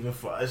isn't even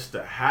for us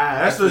to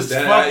have. That's the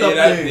That- fucked up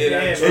yeah, thing.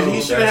 that's And true,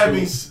 he shouldn't that's have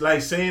been true.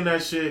 like saying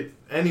that shit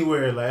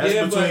anywhere. Like that's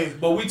Yeah, between.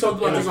 but we talked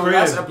about in this the on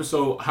last crib.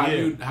 episode.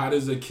 Yeah. How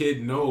does a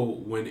kid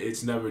know when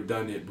it's never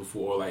done it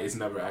before, or like it's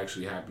never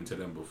actually happened to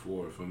them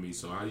before? For me,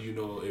 so how do you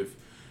know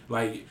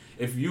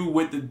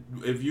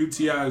if you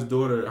T.I.'s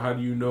daughter, how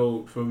do you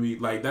know? For me,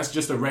 like that's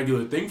just a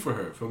regular thing for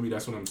her. For me,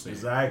 that's what I'm saying.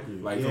 Exactly.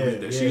 Like yeah, for me,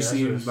 that yeah, she that's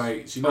seems just-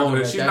 like she's oh, not gonna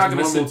that- she's that's not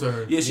gonna normal sit, to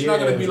her. yeah she's not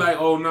gonna Yeah. be like,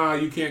 oh nah,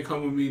 you can't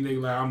come with me,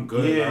 nigga. Like I'm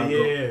good. Yeah, I'll yeah,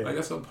 go. yeah. Like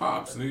that's her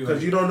pops, nigga. Because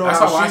Like, you don't know that's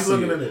how I she's see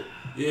looking at it.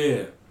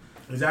 Yeah.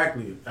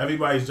 Exactly.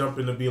 Everybody's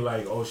jumping to be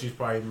like, oh, she's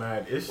probably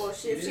mad. It's Well,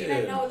 shit, if she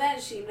Yeah. didn't know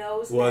then, she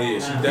knows Well, now. yeah,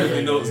 she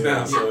definitely knows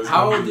now. So it's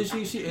how gonna old be- is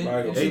she? She's 18,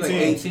 like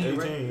 18,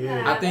 right? 18, Nah.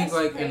 yeah. I think That's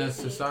like in the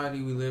crazy.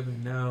 society we live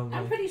in now, I'm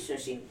like, pretty sure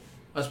she.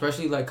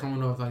 especially like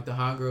coming off like the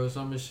hot girl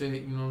summer shit,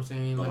 you know what I'm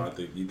saying? Oh, Like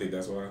you think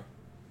that's why?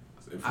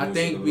 I Influencing a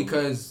think little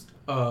because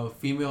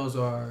females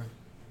are.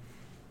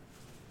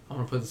 I'm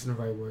gonna put this in the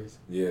right words.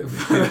 bit.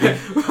 Yeah.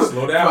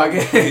 Slow down.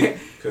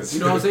 You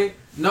know what I'm saying?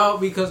 No,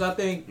 because I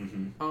think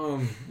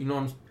Mhm. you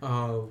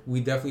know, we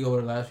definitely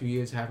over the last few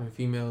years having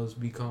females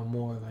become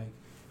more like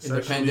Sexually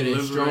independent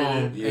and strong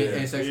liberated. Yeah.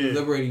 and sexually Yeah.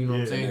 liberated. You know what I'm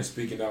Yeah. And saying? then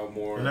speaking out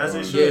more And that's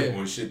on, it, shit.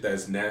 on shit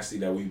that's nasty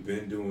that we've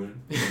been doing.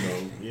 You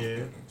know,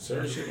 Yeah.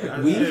 certain shit.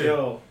 Like We- that.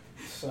 Yo,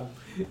 son.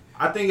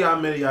 I think y'all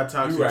many y'all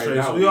toxic You right,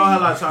 traits. now We all we-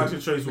 have our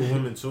toxic traits with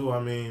women too.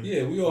 I mean,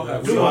 Yeah, we all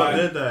have. we all some.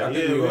 did that. I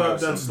think Yeah, we all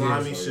have done some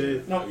slimy things,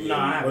 shit. No, Yeah. no,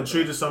 I Or haven't.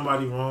 treated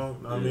somebody wrong.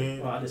 Know what I Yeah.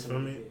 mean, Oh, I did you feel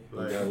something. me?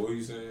 Like, Like, yeah, what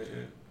you saying?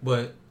 Yeah.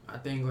 But I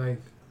think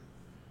like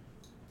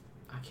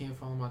I can't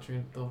follow my train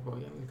of thought, bro.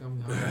 Y'all got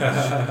me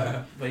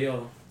hot. But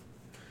yo,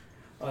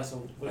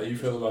 so How you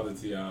feel about the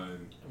T.I.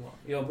 and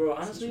Yo, bro,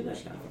 honestly, like,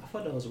 Situation. I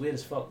thought that was weird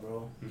as fuck,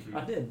 bro. Mhm.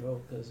 I did, bro,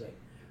 because like,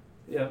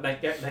 yeah,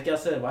 like y'all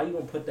said, why you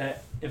gonna put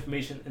that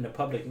information in the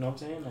public? You know what I'm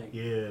saying? Like,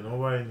 yeah,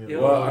 nobody. Knew.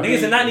 yo, Well, I niggas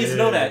mean, did not need to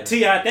know yeah. that.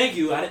 T.I., thank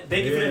you. Thank you for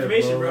the Yeah,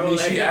 information, bro. bro.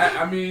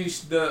 I mean,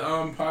 Like,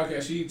 the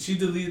podcast. She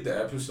deleted the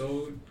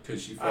episode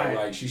because she felt Alright.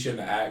 like she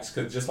shouldn't have asked.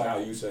 Because just like how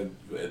you said,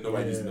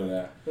 nobody needs to know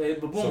that. but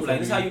boom, So for like,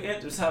 this me- how you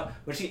enter. This how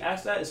when she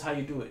asked that, is how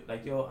you do it.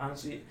 Like, yo,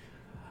 honestly.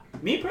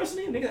 Me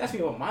personally, niggas ask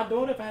me about my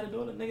daughter. If I had a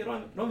daughter, nigga,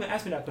 don't even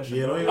ask me that question.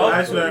 Yeah, bro. don't even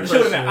ask me that It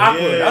should have been question.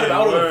 awkward. Yeah, I would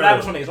have word.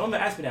 flagged on niggas. Don't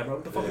even ask me that, bro.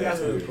 What the fuck you Yeah,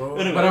 asking me? bro.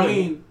 But I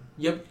mean,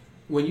 yep.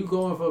 When you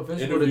go in for a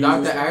physical, the Interviews doctor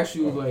and stuff? asks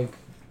you Oh. like,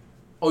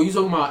 "Oh, you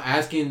talking about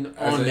asking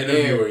As on an the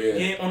interviewer, air?"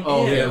 yeah. Yeah, on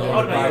Oh, yeah, yeah, on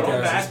on the the podcast. Don't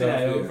podcast ask me and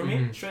that, yo. stuff, For yeah.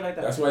 me, straight like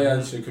that. That's why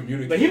y'all should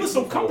communicate. But he was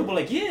so before. comfortable,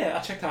 like, yeah, I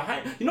checked her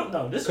height. You know,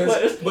 no, this is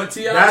what. It's, But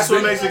T.I. That's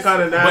what makes it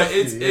kind of But nasty.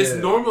 it's yeah.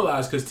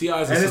 normalized because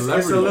T.I. is a And it's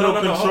celebrity. a little No,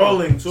 hold on.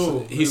 controlling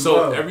too. as So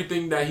well.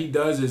 everything that he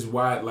does is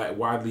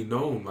widely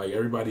known. Like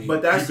everybody.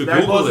 But that you could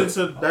Google goes it.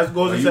 into Like,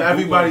 you into Google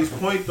everybody's it.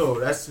 point though.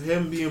 That's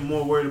him being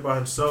more worried about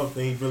himself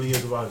than he really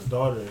is about his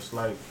daughter. It's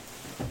like,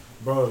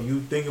 bro, you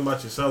thinking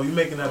about yourself. You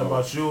making that Oh.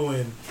 about you,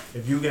 and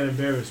if you get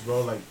embarrassed,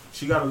 bro, like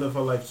she gotta live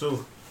her life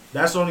too.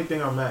 That's the only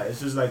thing I'm at.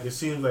 It's just like it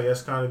seems like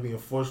that's kind of being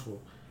forceful.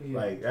 yeah.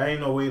 Like there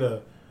ain't no way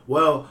to.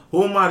 Well,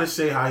 who am I to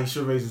say how he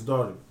should raise his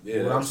daughter?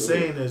 Yeah, what I'm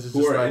absolutely. saying is, it's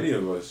Who just are like, any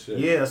of us? Shit.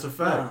 yeah, that's a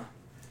fact. Nah.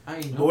 I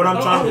ain't But know. what I'm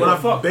No, trying, I what don't I'm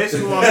give a fuck.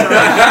 basically what I'm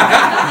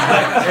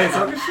trying. Hey,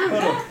 talking shit.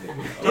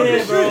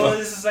 Yeah, bro,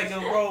 this is like, a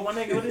bro, my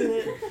nigga, what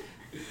is it?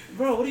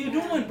 Bro, what are you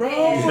doing, bro?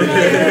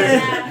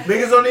 Yeah.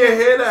 Niggas don't even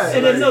hear that.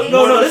 And then, Like,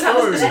 no, moral this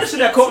story. is the shit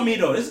that caught me,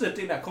 though. This is the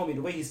thing that caught me,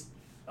 the way he's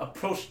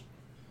approached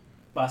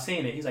by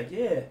saying it. He's like,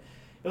 yeah, it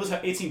was her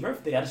 18th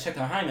birthday. I just checked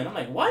her hymen. I'm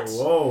like, what?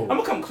 Whoa. I'm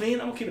gonna come clean.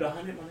 I'm gonna keep it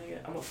 100, my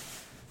nigga.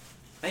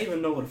 I didn't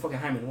even know what a fucking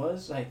hymen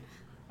was. Like,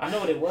 I know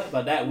what it was,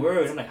 but that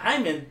word, I'm like,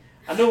 hymen.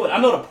 I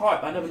know the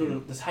part, but I never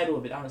knew the title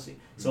of it, honestly.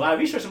 So I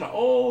researched. I'm like,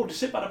 oh, the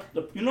shit by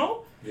the you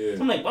know. Yeah.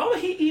 So I'm like, why would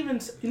he even,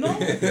 you know?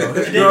 His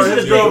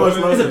It's girl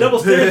a double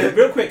standard,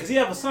 real quick, because he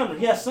have a son.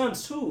 He has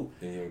sons too.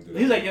 Yeah,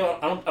 He's like, yo,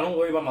 I don't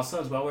worry about my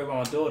sons, but I worry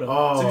about my daughter.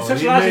 Oh, so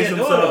he you sexualizing makes your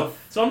daughter.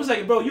 himself. So I'm just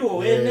like, bro, you a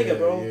weird nigga,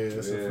 bro. Yeah,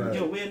 that's a fact.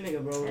 You a weird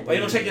nigga, bro. Why you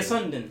don't check your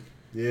son then?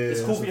 Yeah,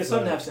 It's cool that's for a your son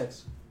to fact. have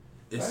sex.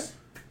 It's,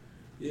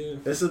 yeah.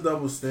 It's a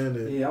double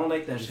standard. Yeah, I don't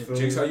like that shit.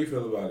 Jinx, how you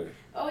feel about it?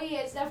 Oh yeah,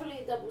 it's definitely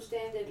a double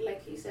standard,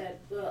 like he said.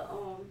 But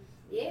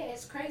yeah,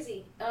 it's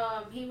crazy.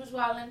 He was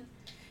wildin'.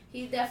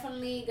 He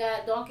definitely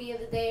got donkey of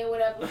the day or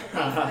whatever for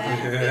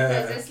that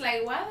because it's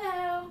like, why the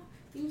hell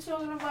you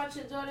talking about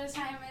your daughter's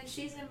hymen?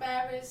 She's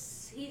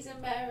embarrassed. He's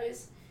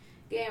embarrassed.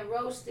 Getting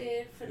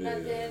roasted for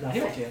nothing. Nah, he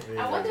don't care.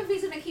 I wonder if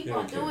he's gonna keep He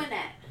on don't care. doing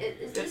that.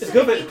 It's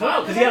good for his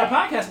clout because he got a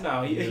podcast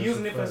now. He's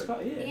using it for his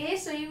clout. Yeah. Yeah,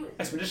 so you.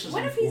 Expeditions.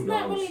 What if he's Who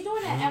not knows? really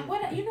doing that? And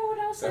what you know what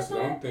else That's is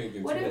what I'm doing?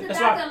 thinking. What too. if the That's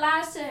doctor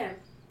lies to him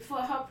for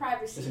her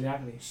privacy?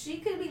 Exactly. She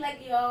could be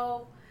like,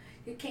 yo,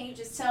 can you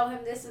just tell him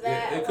this or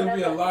that? Yeah, it or could be a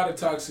whatever. lot of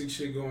toxic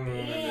shit going on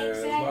in Yeah, there.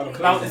 There's a lot of exactly.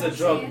 Clout is a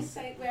drug. It's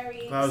like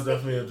very Cloud's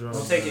definitely a drug.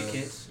 Don't take it,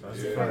 kids. That's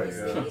Yeah, a very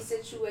fact, yeah. sticky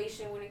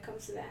situation when it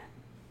comes to that.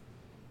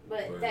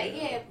 But But that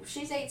yeah.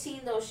 she's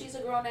 18 though. She's a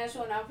grown ass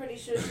woman. I'm pretty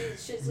sure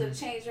she's gonna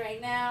change right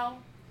now.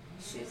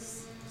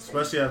 She's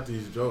Especially after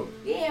these jokes.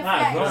 yeah,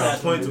 Nah, grown Nah, ass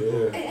facts. point to Yeah.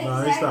 prove.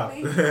 Nah, he stopped.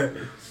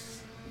 Exactly.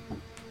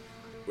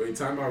 Wait,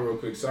 time out real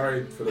quick.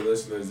 Sorry for the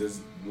listeners.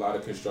 There's a lot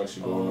of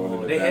construction going on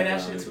in the They hear that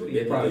background. shit too? They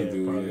Yeah, probably yeah,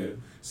 do, probably. yeah.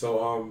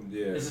 So,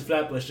 yeah. This is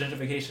Flatbush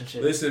gentrification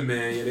shit. Listen,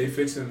 man, yeah, they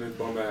fixing the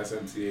bum ass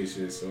MTA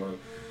shit. So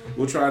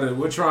we're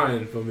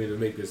trying for me to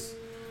make this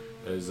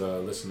as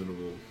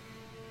listenable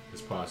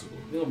as possible.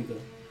 We're gonna be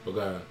good. But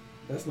God,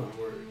 That's not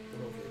a word.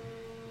 But okay.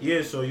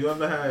 Yeah, so you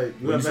ever had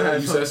you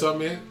said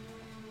something, man?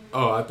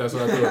 Oh, that's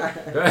what I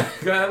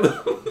thought. God,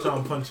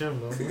 trying to punch him,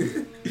 bro.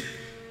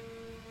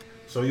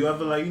 So you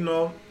ever like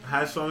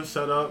had something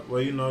set up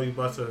where you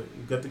about to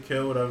get the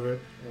kill whatever,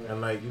 and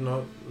like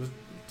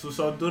too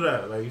soft do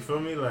that, like you feel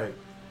me, like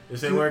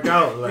this ain't work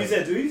out, like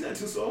do you said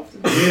too soft?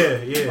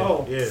 yeah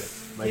Oh. yeah,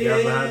 like you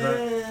ever had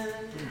that?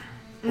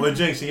 Or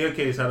Jinx, in your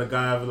case, had a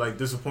guy ever like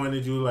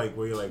disappointed you, like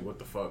where you're like, what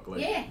the fuck,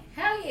 like Yeah,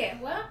 hell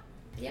yeah. Well,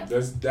 yep.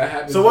 that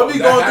happens. So what be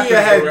that going through your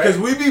happens, head? right? Because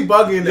we be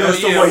bugging Yo, as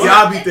to yeah, what what-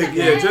 y'all be It thinking.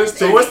 depends. just-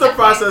 So It what's the depends.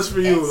 process for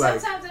you? And Like,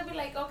 sometimes I'd be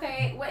like,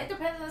 okay, well, it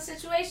depends on the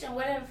situation.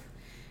 What if?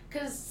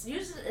 Because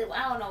usually,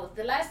 I don't know.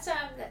 The last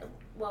time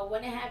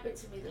when it happened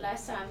to me, the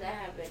last time that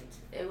happened,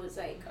 it was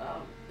like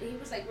he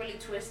was like really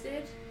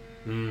twisted.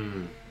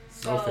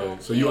 So, Okay,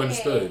 so you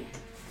understood.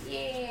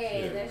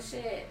 Yeah, that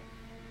shit.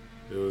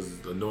 It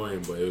was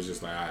annoying, but it was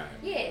just like, alright.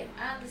 Yeah,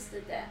 I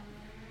understood that.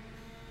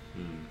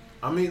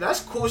 I mean, that's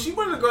cool. She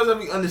one of the girls that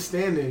be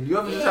understanding. You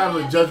ever just Yeah, have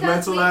a because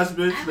judgmental we- ass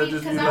bitch I that mean,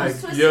 just be 'cause I was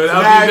like, twisted. Yo, that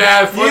would be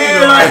mad funny. yeah,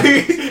 though. like,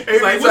 It's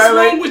every like, what's time,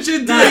 wrong like, with your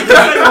dick?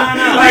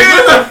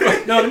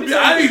 No, let me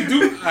I didn't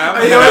do. I'm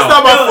Hey, yo, it's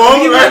not my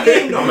fault,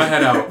 right? gonna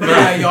head out.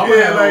 Yeah, y'all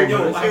Yeah, like,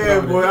 Yo, yeah,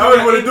 boy, I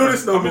don't want to do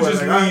this no I'ma more.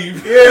 just Like, I-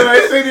 leave. Yeah, like,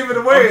 this ain't even the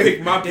I'm way.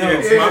 pick my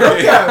pants. Yeah, My fuck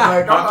pants. that.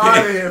 Like, My I'm out of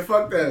pants. here.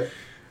 Fuck that.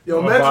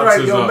 Yo, My men's box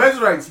rights. is Yo, up. men's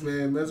rights,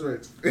 man. Men's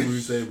rights. What you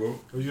say, bro?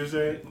 What you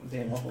say?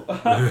 Damn,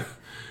 awful.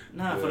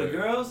 Nah, for the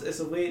girls,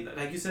 it's a way,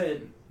 like you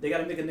said, they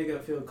gotta make a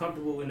nigga feel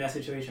comfortable in that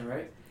situation,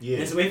 right? Yeah.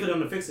 And it's a way for them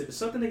to fix it.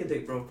 Suck the nigga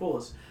dick, bro.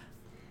 Pause.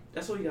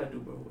 That's what you gotta do,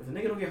 bro. If a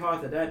nigga don't get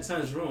hard to that, it's not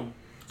his room.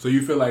 So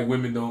you feel like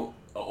women don't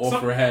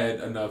offer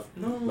head enough,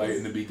 No, like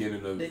in the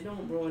beginning of they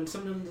don't, bro. And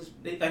some of them, just,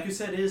 like you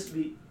said, is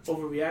be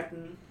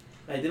overreacting.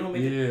 Like they don't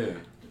make it. yeah.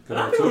 A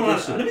lot of people don't.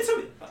 Let me tell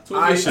you.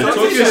 Talk your shit. talk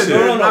Talk your your shit. shit.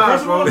 No. Nah,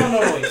 First of all, bro. no.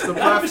 Wait. It's the A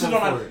lot of bitches platform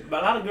don't know. for it.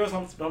 But a lot of girls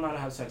don't know how to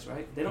have sex,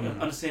 right? They don't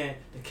Mhm. understand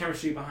the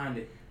chemistry behind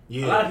it.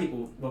 Yeah. A lot of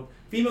people, well,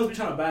 females be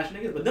trying to bash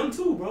niggas, but them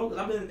too, bro. Cause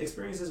I've been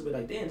experiences with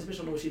like, damn, this bitch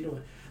don't know what she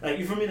doing. Like,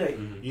 you feel me? Like,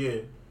 Yeah.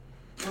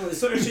 bro, there's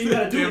certain shit you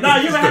gotta do. Damn, Nah,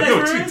 you ever had bitch don't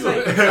know that what experience? she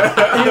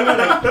Like, you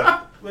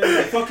ever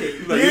like, fuck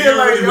it. Like, yeah, you're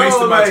like, really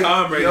wasting my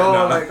time right yo,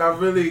 now. like, I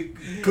really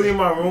clean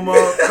my room up.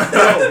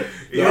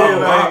 Yo, yeah, like,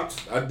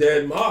 mopped. I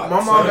dead mopped. my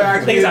mom son.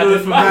 actually Niggas out did it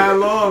there for fucking. that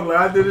long. Like,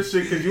 I did this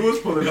shit because you was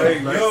pulling up.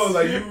 Like, Yo,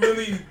 like you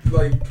really,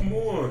 like, come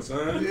on,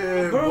 son.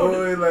 yeah, Bro.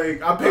 boy.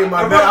 Like, I paid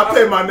my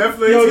Netflix.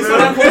 Yo, you saw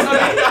that man. post I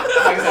made?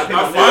 Like I said,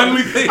 I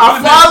finally paid.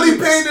 I finally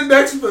paid the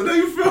next one.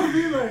 You feel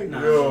me? Like,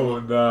 Nah. Yo,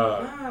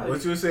 nah. Nah,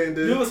 what you were saying, you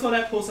dude? ever saw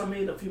that post I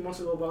made a few months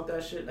ago about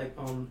that shit? Like,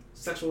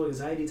 sexual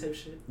anxiety type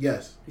shit?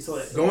 Yes. You saw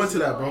that? Go into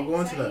that, bro.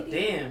 Go into that.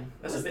 Damn.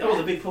 That was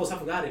a big post. I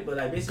forgot it. But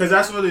like, basically. Because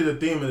that's really the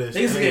theme of this.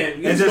 Niggas And,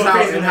 again, you and just just go how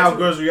crazy and on how that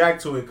girls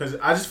react to it. Because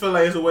I just feel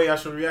like it's a way I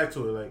should react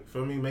to it. Like,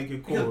 for me, make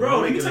it cool. Because, bro,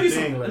 let Make me it tell a you thing,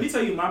 something. like- Let me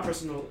tell you my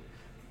personal.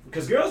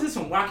 Because girls did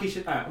some wacky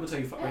shit. Alright, I'm gonna tell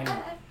you right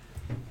now.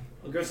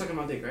 A girl sucking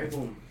my dick, right?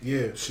 Boom.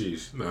 Yeah.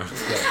 Sheesh. Nah. My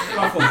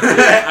fault.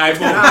 I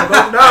boom.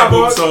 Nah, I boom.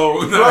 bro.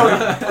 So,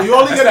 Bro, you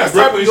only get That's this that type.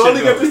 Brooklyn You only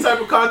shit, get though. this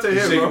type of content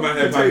here, Shaking bro. my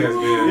head I'll tell you.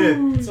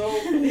 podcast, Yeah. So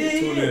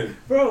Tune in.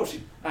 bro,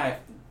 alright,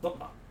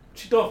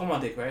 she threw off on my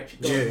dick, right? She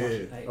threw off on my Yeah,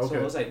 shit. Like, okay.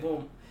 So it's like,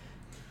 boom.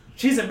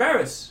 She's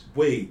embarrassed.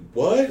 Wait,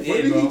 what? Yeah,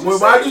 What did bro. he just Wait,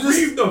 say? why'd you just-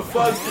 Read the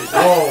fuck?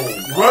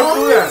 Oh, Run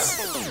through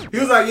that. He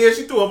was like, yeah,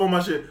 she threw up on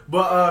my shit.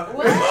 But,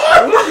 What? I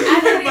didn't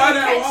even By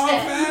that catch wild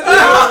that.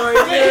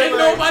 fat. Ain't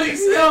nobody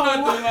said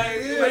nothing.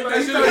 Like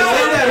that shit.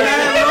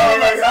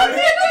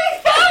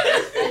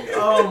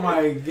 Oh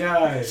my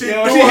god. She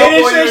Yo, threw she up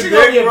hit on shit. your She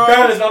gonna dick, get bro.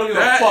 embarrassed. I don't give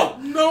a fuck.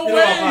 No You know,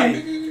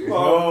 way.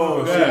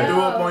 Oh, she yeah.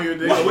 threw up on your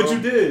dick. What bro. you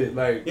did?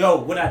 Like, Yo,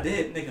 what I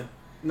did, nigga.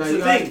 No, That's you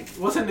the got,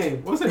 thing. what's her name?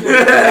 What's her name?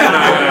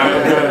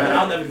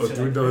 I'll never do shit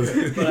like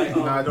that. But like,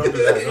 Nah, don't do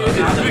that.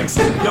 I'll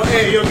never. Yo,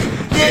 hey, yo.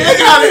 Get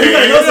the out of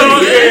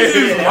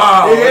here. Yeah.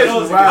 wow. It is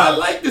Those- I wild.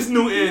 like this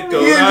new ant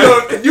though. Yeah,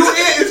 yo, you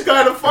ant is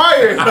kind of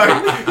fire.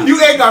 Like,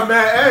 you ain't got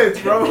mad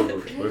ants, bro.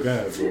 We're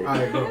bad, bro.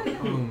 Alright, go.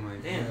 Oh my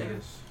Damn,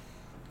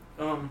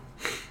 gosh.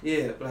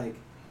 Yeah, like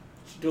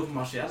she do it for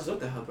my shit. I just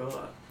looked at her, bro.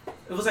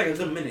 It was like a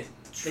good minute.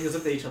 Niggas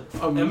looked at each other.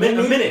 A A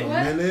minute? minute.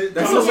 What? Minute.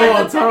 That's I'm a saying-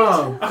 long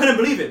time. I couldn't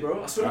believe it,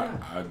 bro. I swear to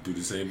God. I do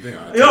the same thing.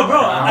 Yo, bro,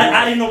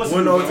 I didn't know what to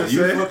Wouldn't do. know what bro. to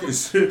You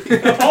say.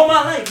 fucking sick. All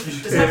my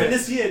life. This happened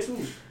this year too.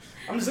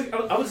 I'm just like,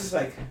 I was just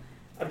like,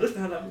 I looked at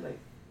her and I was like,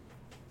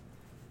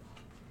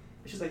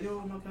 she's like,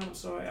 yo, oh my God, I'm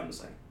sorry. I'm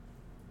just like,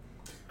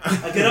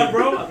 I get up,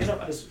 bro. I get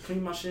up. I just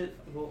clean my shit.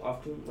 I go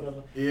off, clean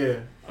whatever. Yeah.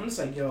 I'm just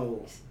like,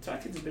 yo, try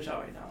to kick this bitch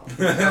out right now.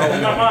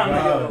 In my mind,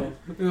 like, yo.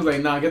 He was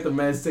like, nah, get the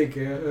meds, take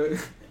care.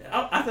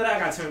 After that, I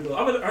got turned off.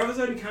 I was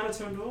already kind of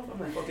turned off. I'm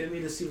like, okay, let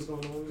me just see what's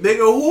going on. Nigga,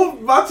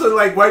 who about to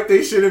like wipe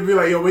their shit and be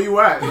like, yo, where you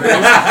at? Like,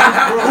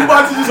 who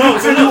about to just No,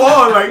 continue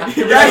on? Like,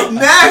 that's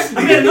nasty.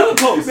 I made another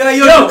post. Be like,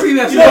 yo, clean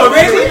that shit Yo, up.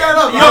 clean that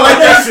up. I like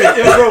that shit.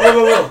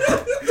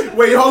 Yo, bro.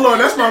 Wait, hold on,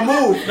 that's my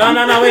move.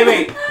 No,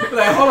 wait. Be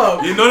like, hold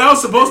up. You know that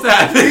was supposed to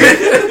happen.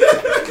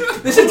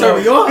 This shit turn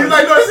me He's on.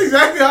 like, no, that's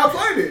exactly how I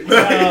played it.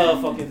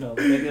 Fucking no,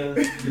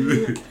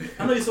 nigga.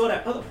 I know you saw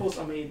that other post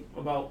I made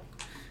about.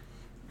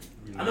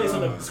 I know you saw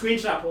the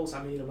screenshot post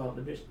I made about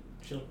the bitch.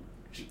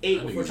 She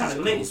ate before trying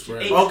to link. She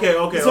ate. Okay.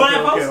 You saw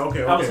that post? Okay.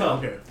 That was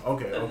her.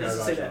 Okay,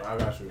 I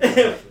got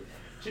you.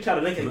 She tried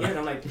to link it again.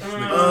 I'm like, that's why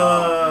I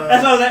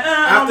Uh, was like,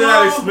 I after don't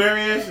that know.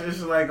 experience,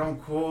 it's like, I'm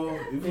cool.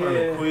 You kind Yeah.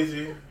 of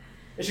queasy.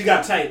 And she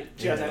got tight.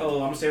 She got tight. Oh, I'm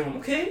gonna stay home.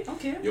 Okay.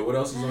 Yo, what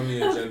else is on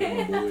the agenda,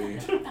 my boy?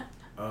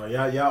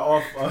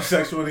 Y'all off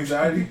sexual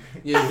anxiety?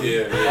 Yeah.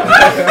 Yeah.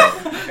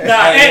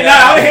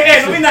 Nah,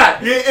 let me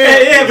not.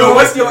 Yeah, bro.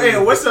 what's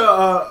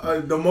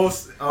the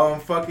most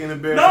fucking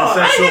embarrassing No, I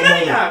ain't sexual hear none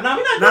of moment? y'all. Nah,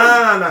 we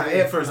not. Nah.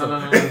 Ant first. No.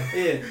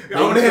 Yeah.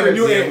 I want to hear the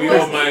new Yeah, Ant. we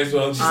all might as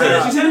well. She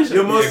said it.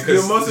 Your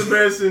Yeah, most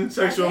embarrassing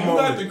sexual You got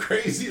moment. the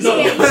craziest. No,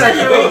 one. that's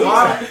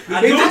crazy.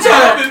 I He do just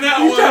that. trying in that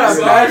to one, bash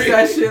sorry.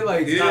 that shit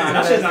like, Yeah. Nah,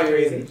 that shit's not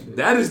crazy.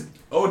 That is.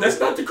 Oh, that's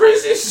not the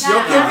craziest. Nah.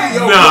 Nah,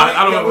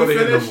 I don't want to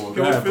hear no more.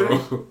 Can we God,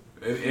 finish? bro.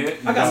 I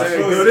got some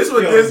Yo, stories. this is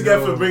what this Yo,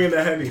 get for bringing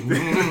the Henny.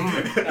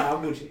 Nah,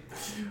 I'm Gucci.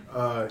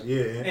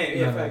 Yeah.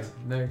 Yeah, facts.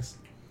 Next.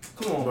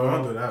 Come on, Bro,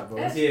 don't bro. do that, bro.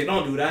 Yeah,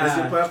 don't do This is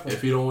your that. platform.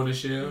 If you don't want to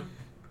share,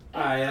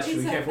 Alright, that's true.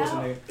 He You said can't force a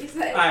no. nigga. He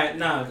said, Alright,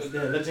 nah,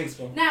 let Jinx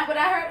go. nah, but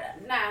I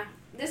heard, nah.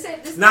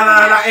 This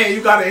Nah, Ant,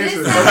 you gotta answer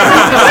This this. is-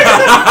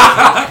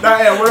 Nah,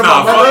 Ant, what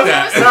Nah, about fuck brothers?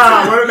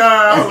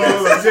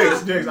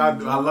 that. Jinx, I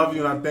love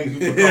you and I thank you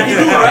for coming Yeah, on you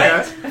the know, right? podcast.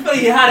 I feel like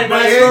he had it by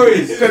But his Ant,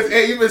 stories. because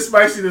Ant, you've been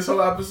spicy this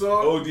whole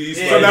episode. OD.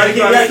 Yeah, So now you you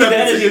gotta gotta keep step the into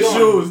energy your going.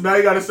 shoes. Now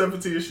you gotta step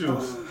into your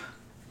shoes.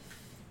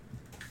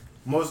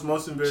 Most She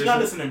embarrassing. not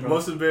listening, bro.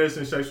 Most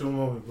embarrassing sexual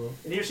moment, bro.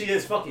 And here she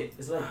is, fuck it.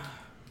 It's like,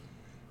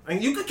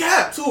 And you could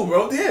cap too,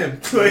 bro. Damn.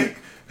 Like,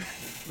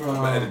 I'm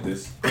gonna edit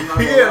this. I'm not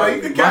gonna Yeah, lie. like,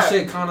 you can My cap.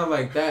 shit kind of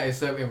like that,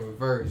 except in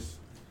reverse.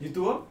 you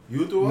threw up?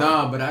 you do it?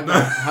 Nah, but I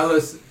got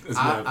hella.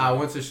 not I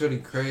went to Shorty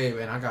crib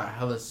and I got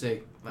hella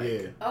sick. Like,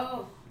 Yeah.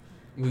 Oh.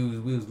 we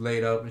was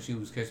laid up and she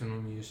was kissing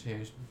on me and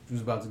shit. She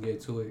was about to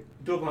get to it. You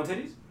threw up on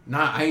titties?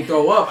 Nah, I ain't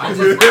throw up. I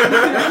just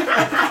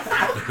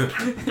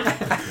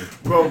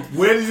Bro,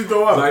 where did you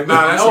throw up? Like,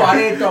 nah, that's no, I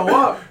didn't throw up.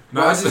 Nah,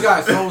 Bro, I that's- just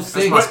got so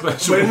sick. my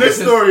special. But in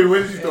this story,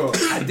 where did you throw up?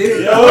 I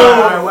did.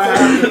 Alright, what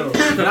happened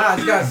though? Nah, I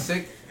just got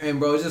sick and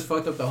bro, it just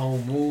fucked up the whole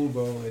mood,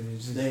 bro. And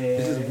it's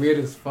just weird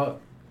as fuck.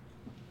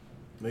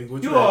 Like,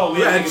 what You had? all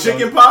You had weird,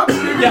 chicken pox?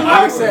 Yeah, Like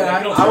I said,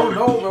 I don't don't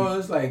know, bro.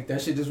 It's like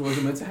that shit just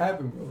wasn't meant to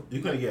happen, bro.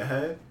 You couldn't get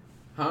head?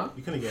 Huh?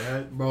 You couldn't get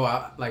head? Bro,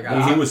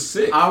 He was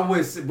sick. I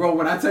was, bro.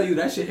 When I tell you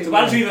that shit hit So me,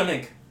 why did you like- even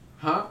link?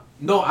 Huh?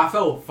 No, I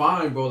felt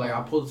fine, bro. Like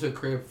I pulled to the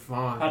crib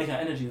How fine. do you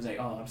got energy? He was like,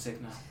 oh, I'm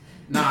sick now.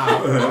 Nah,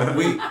 bro,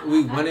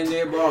 we went in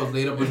there, bro. I was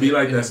laid up. It in be the-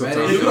 like in that the bed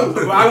sometimes, and yo. shit.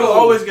 But I will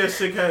always get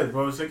sick head,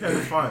 bro. Sick head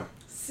is fine.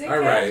 Sick All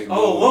right.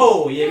 Oh,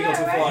 whoa. Yeah, we go Yeah,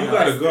 too right. far You now.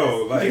 gotta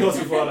go. We Like, go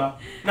too far now.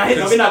 Nah,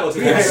 we not go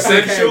too far.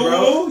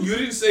 consensual? You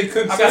didn't say got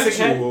sick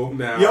head? consensual.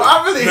 Now. Yo,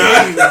 I really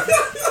hate you.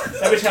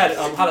 That bitch had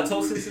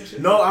halitosis and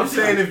shit. No, I'm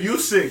saying if you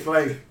sick,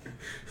 like,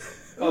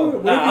 Oh,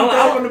 What nah, if you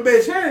throw on the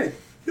bitch head?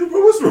 Yo,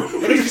 bro, what's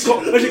wrong?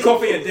 What you call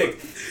for your dick?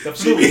 The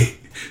She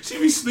flu.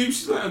 be sleep.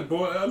 She's like,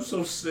 boy, I'm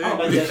so sick. Oh,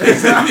 like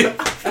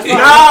that.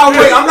 nah,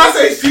 wait, I'm not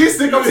saying she's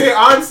sick, I'm saying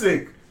I'm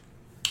sick.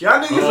 Y'all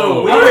niggas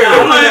Oh, are weird.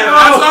 that's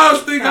what I was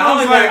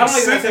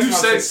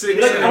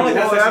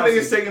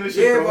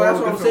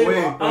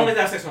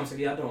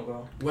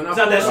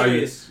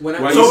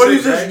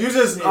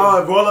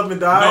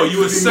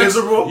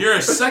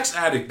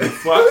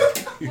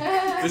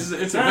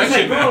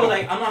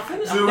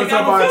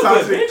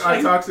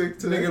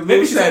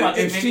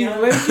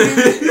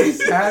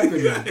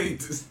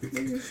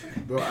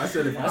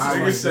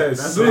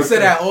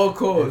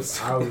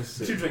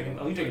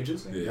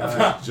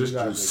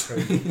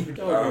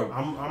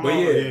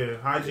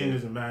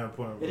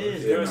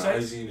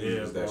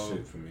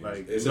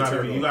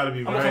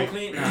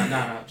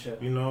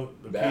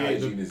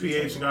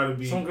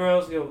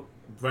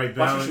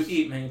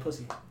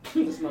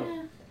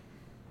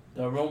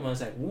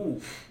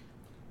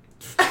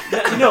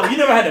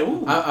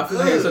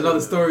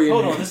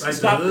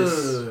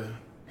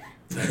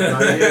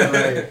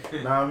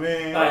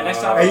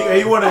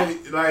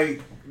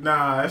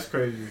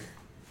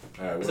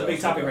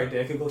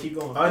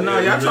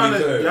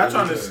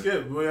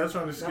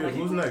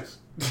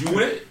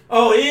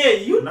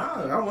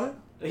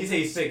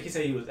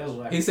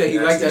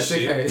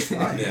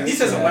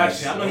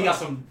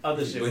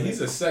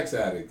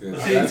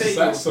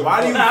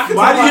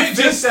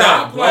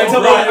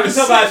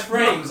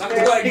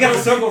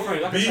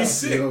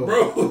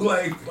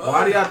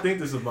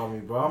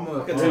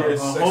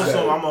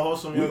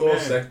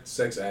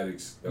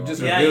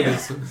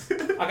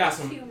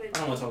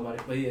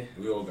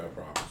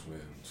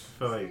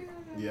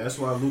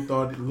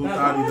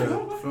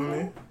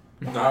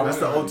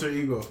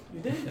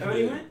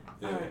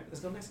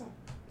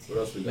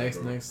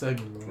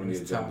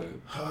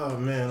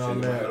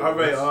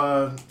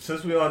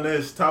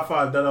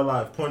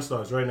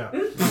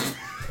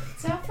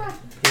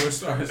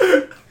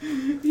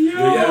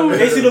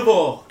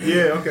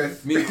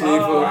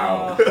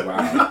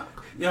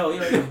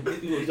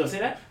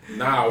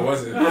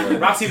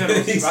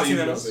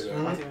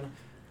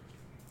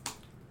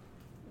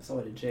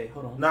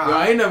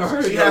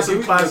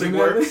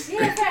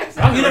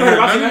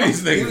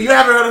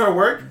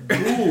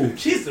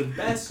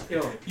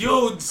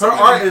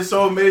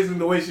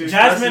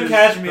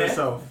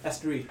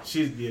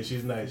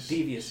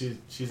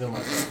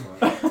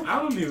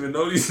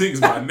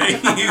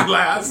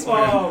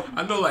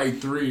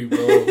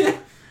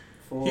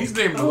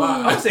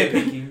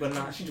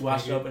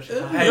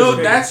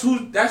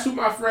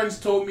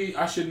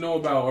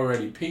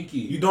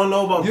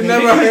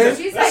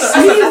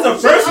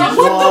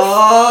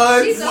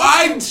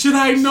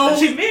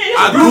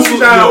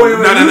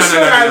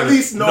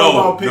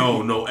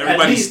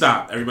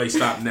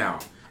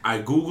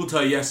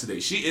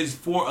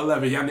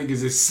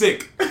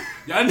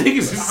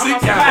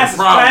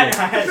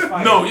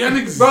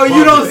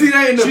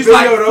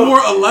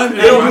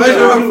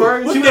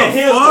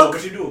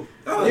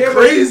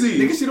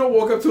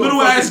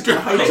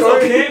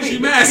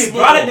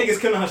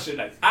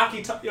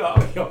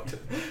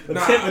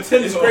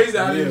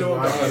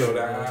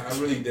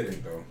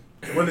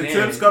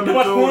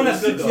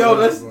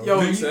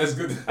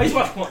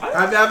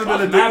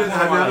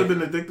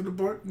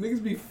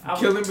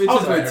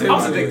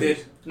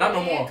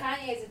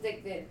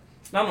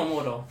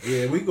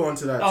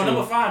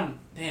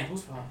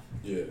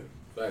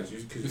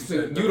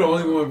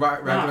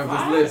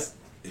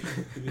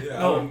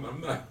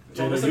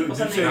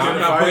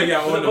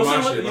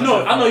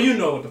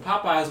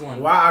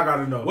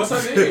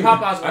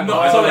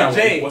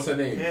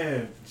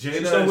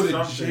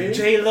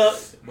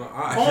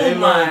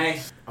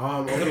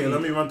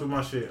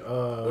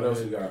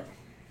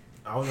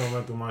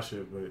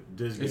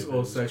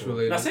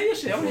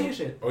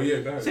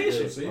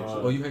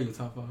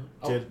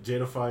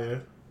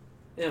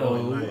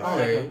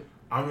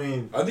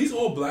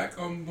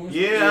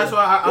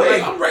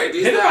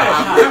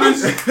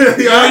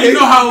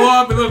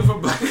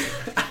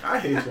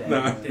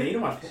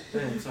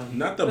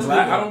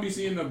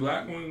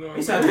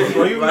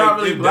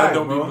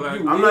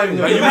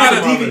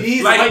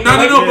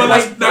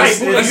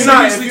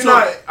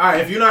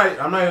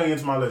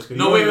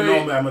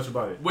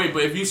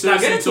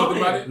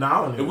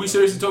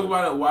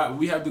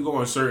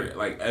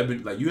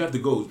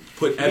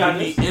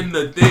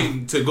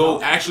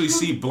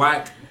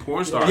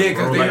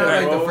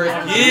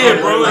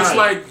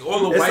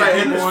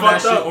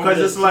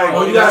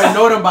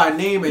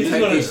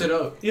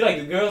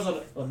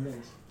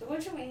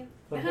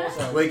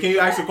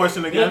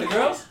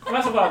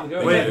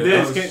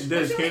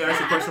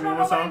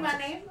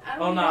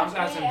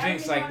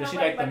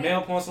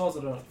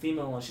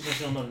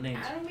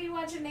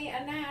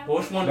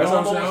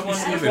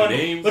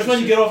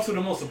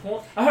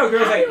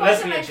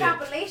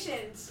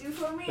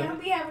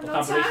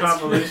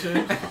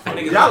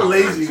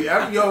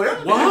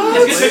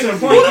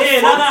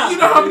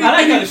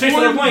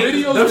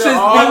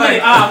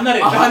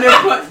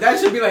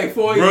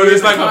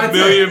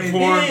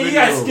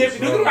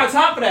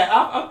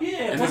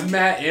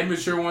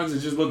ones that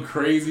just look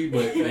crazy,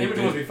 but The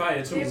amateur ones be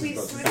fire too. They be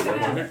switching it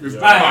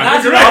up.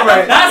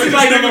 Alright, now it's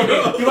like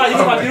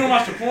you don't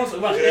watch the porn, so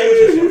you watch the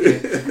amateur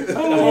shit. The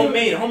homemade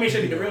homemade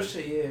should be the real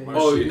shit. Yeah.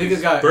 Oh, shit niggas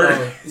is got.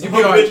 burnt. You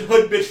be on.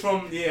 hood bitch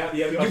from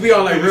You be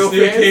on like real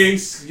Snake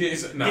fans.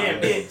 Kings. Nah.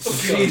 Yeah, yeah.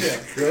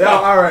 Sheesh. Yeah,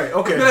 all right,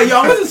 okay. Be like,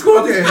 yo, I went to school.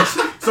 Okay,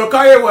 so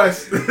Kanye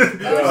West.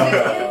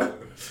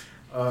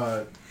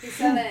 He's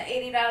selling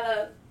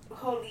 $80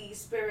 Holy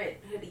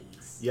Spirit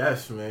hoodies.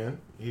 Yes, man.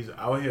 He's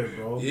out here,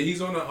 bro. Yeah,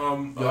 he's on a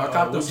Yo, I copped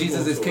them what's it Jesus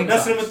called? is King.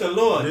 Nothing with the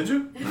Lord. Did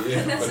you?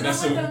 Yeah, That's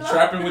but with the Lord.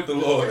 trapping with the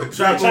Lord.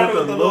 Trapping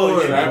with the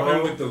Lord, Trapping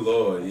bro. with the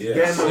Lord. Getting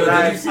Yes. the Yo,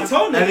 life. I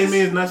told Any niggas.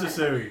 means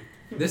necessary.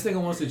 This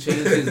nigga wants to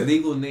change his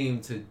legal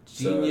name to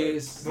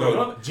Genius.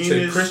 No,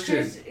 Genius. to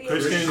Christian.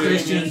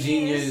 Christian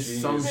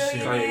Genius, some Genius,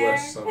 shit. Kanye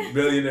West, some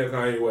billionaire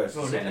Kanye West,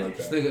 Bro, something that- like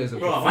This that. nigga is a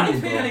Bro, why do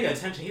you buffoon, pay that bro. nigga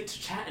attention? He's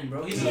chatting,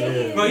 bro. He's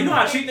Yeah. bro, you know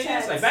how I treat niggas?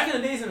 Chats. Like back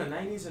in the days in the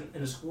 90s in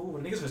the school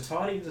when niggas was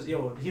tardy,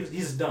 he's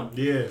just dumb.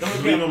 Yeah, Don't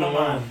leave pay him him no alone.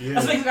 mind. Yeah.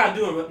 That's what niggas gotta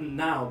do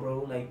now,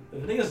 bro. Like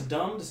if niggas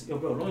dumb, just bro,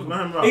 don't Let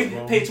him rock, they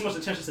bro. pay too much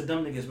attention to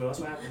dumb niggas, bro. That's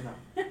what happens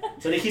now.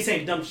 So they keep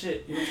saying dumb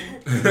shit. You know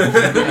what I'm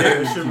Yeah,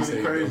 this shit He's really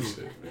saying crazy. dumb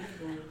shit.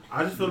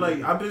 I just feel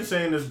like I've been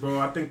saying this, bro.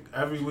 I think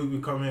every week we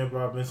come here,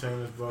 bro. I've been saying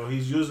this, bro.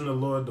 He's using the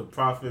Lord, the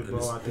prophet, And bro.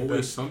 it's I think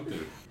always that's, something.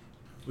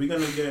 we're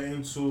gonna get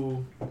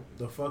into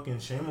the fucking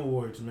Shame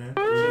Awards, man.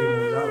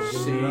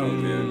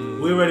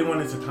 Shame. We already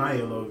went into Kanye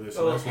a little bit,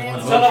 so that's And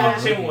what Tell her I'm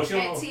about the Shame Awards. She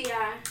don't And know.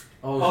 T.I.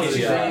 Oh, Oh, shit.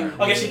 yeah. Shame.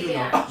 Okay, she do know.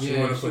 Yeah. She Yeah,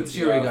 wanna put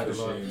she already T.I. got the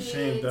for bug. shame.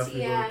 Shame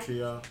definitely go to T.I. I think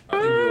we all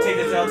Take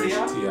this L, agree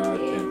T.I.? T.I.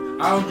 can.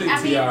 I don't think I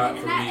mean, T.I.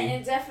 for not an me.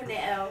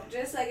 indefinite L,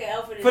 just like an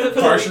L for the For the-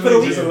 Partially, for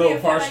the just a week. little Yeah,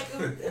 for partial.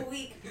 like a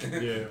week.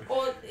 Yeah.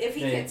 Or if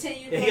he Yeah.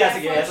 continues Yeah, he with got that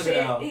to get- fuck that's a good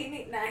shit, L. he need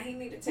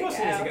to Who take else an needs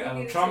to L. get He L?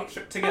 need to Trump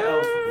take take an L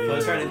for Yeah.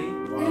 eternity.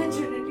 Wow.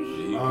 Trinity.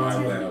 Yeah,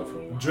 you can have for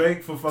me.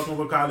 Drake for fucking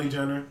with Kylie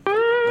Jenner.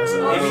 That's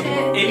Oh, another shit.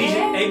 bro.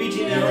 ABG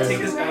Yeah. Nell, take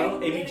this Right.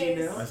 L. It ABG is.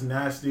 Nell. That's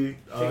nasty.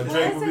 Why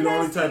Drake is would be it the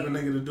only nasty? type of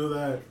nigga to do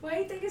that. Why do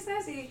you think it's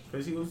nasty?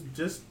 Because he was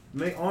just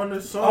on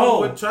the song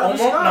Oh, with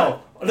Travis no.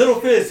 Scott. Little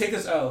Fizz, take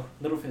this L.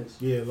 Little Fizz.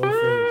 Yeah, low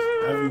phase.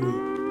 Every week.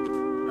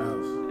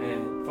 Else.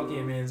 And fuck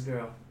your man's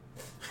girl.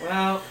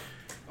 Well,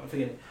 I'll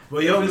forget it.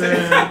 But yo,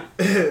 man,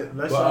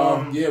 let's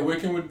But, yeah, where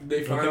can they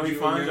where find can we you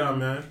find again? y'all,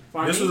 man?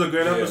 Find This me? was a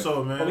great Yeah.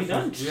 episode, man. Are we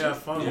done? Yeah,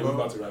 fun, Yeah, bro. we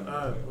about to wrap it up.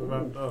 Alright, we're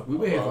wrapped up. We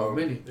been here for a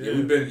minute. Yeah,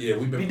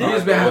 we've been We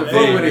just been having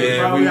Hey, fun with it. yeah,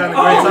 bro, we we- had a Oh,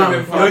 great we've time. been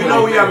Yo, fun you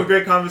know with we it. have a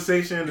great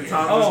conversation. The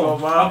time just go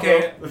by, Okay.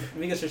 Let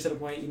me get straight to the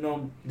point. You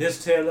know,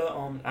 Diz Taylor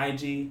on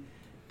IG,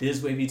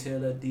 Diz Wavy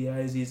Taylor,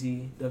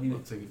 DIZZWAVEY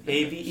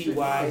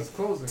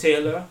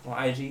Taylor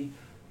on IG.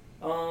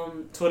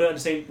 Twitter, the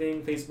same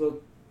thing. Facebook,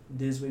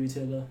 Diz Wavy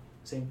Taylor,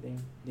 same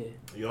thing. Yeah.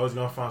 You always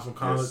gonna find some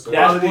Yes, sir.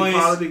 Dash Boys.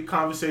 quality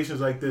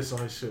conversations like this on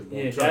his shit, bro.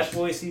 Yeah, Trust Dash me.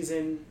 Boy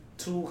season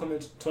 2 coming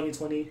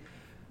 2020.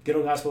 Get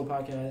on Gospel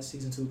Podcast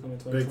season 2 coming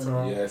Big 2020.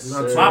 time. Yes, We're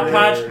gonna sir.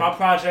 tune in. My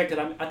project that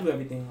I do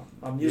everything.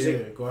 My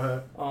music. Yeah, go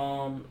ahead.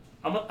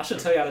 I should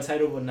tell y'all the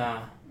title, but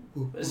nah.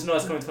 Just know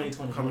it's coming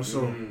 2020. Coming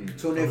soon.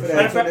 Mm. Tune in for Matter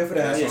that. of Tune in fact, for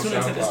that. yeah, That's tune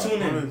on in. Just tune in.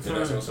 Tune in, Yeah, tune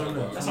that's in, on tune in.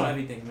 SoundCloud. That's on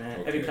everything, man.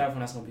 Okay. Every platform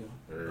that's gonna be on.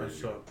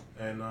 That's up.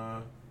 And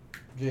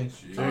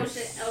Jinx. Oh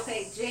shit.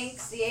 Okay,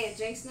 Jinx. Yeah,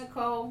 Jinx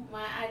Nicole.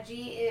 My IG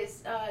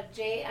is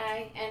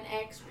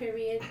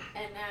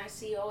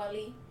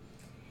JINX.NICOLE.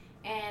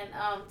 And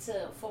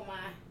for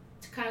my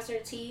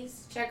concert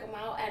tees, check them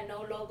out at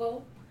No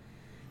Logo.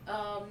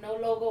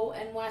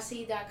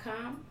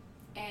 NoLogoNYC.com.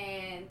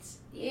 And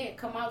yeah,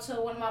 come out to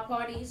one of my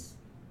parties.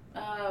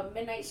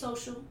 Midnight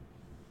Social.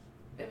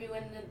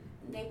 Everyone in the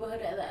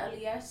neighborhood of the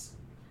LES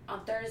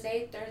on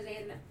Thursday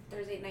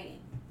night.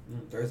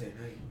 Thursday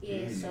night.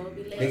 Yeah, so it'll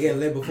be They late. get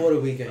lit before the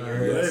weekend. You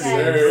heard? Yes, Facts.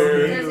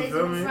 sir. Thursday You feel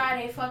through me?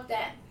 Friday, fuck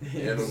that.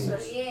 Animals. So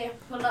yeah,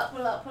 pull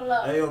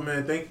up. hey, yo,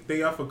 man, thank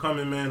y'all for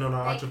coming, man, on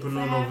our Thank you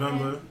Entrepreneur for having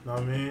November. me. Know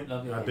what I mean?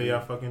 Love y'all. I did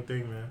y'all fucking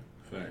thing, man.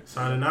 Facts.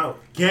 Signing out.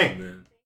 Gang. Man.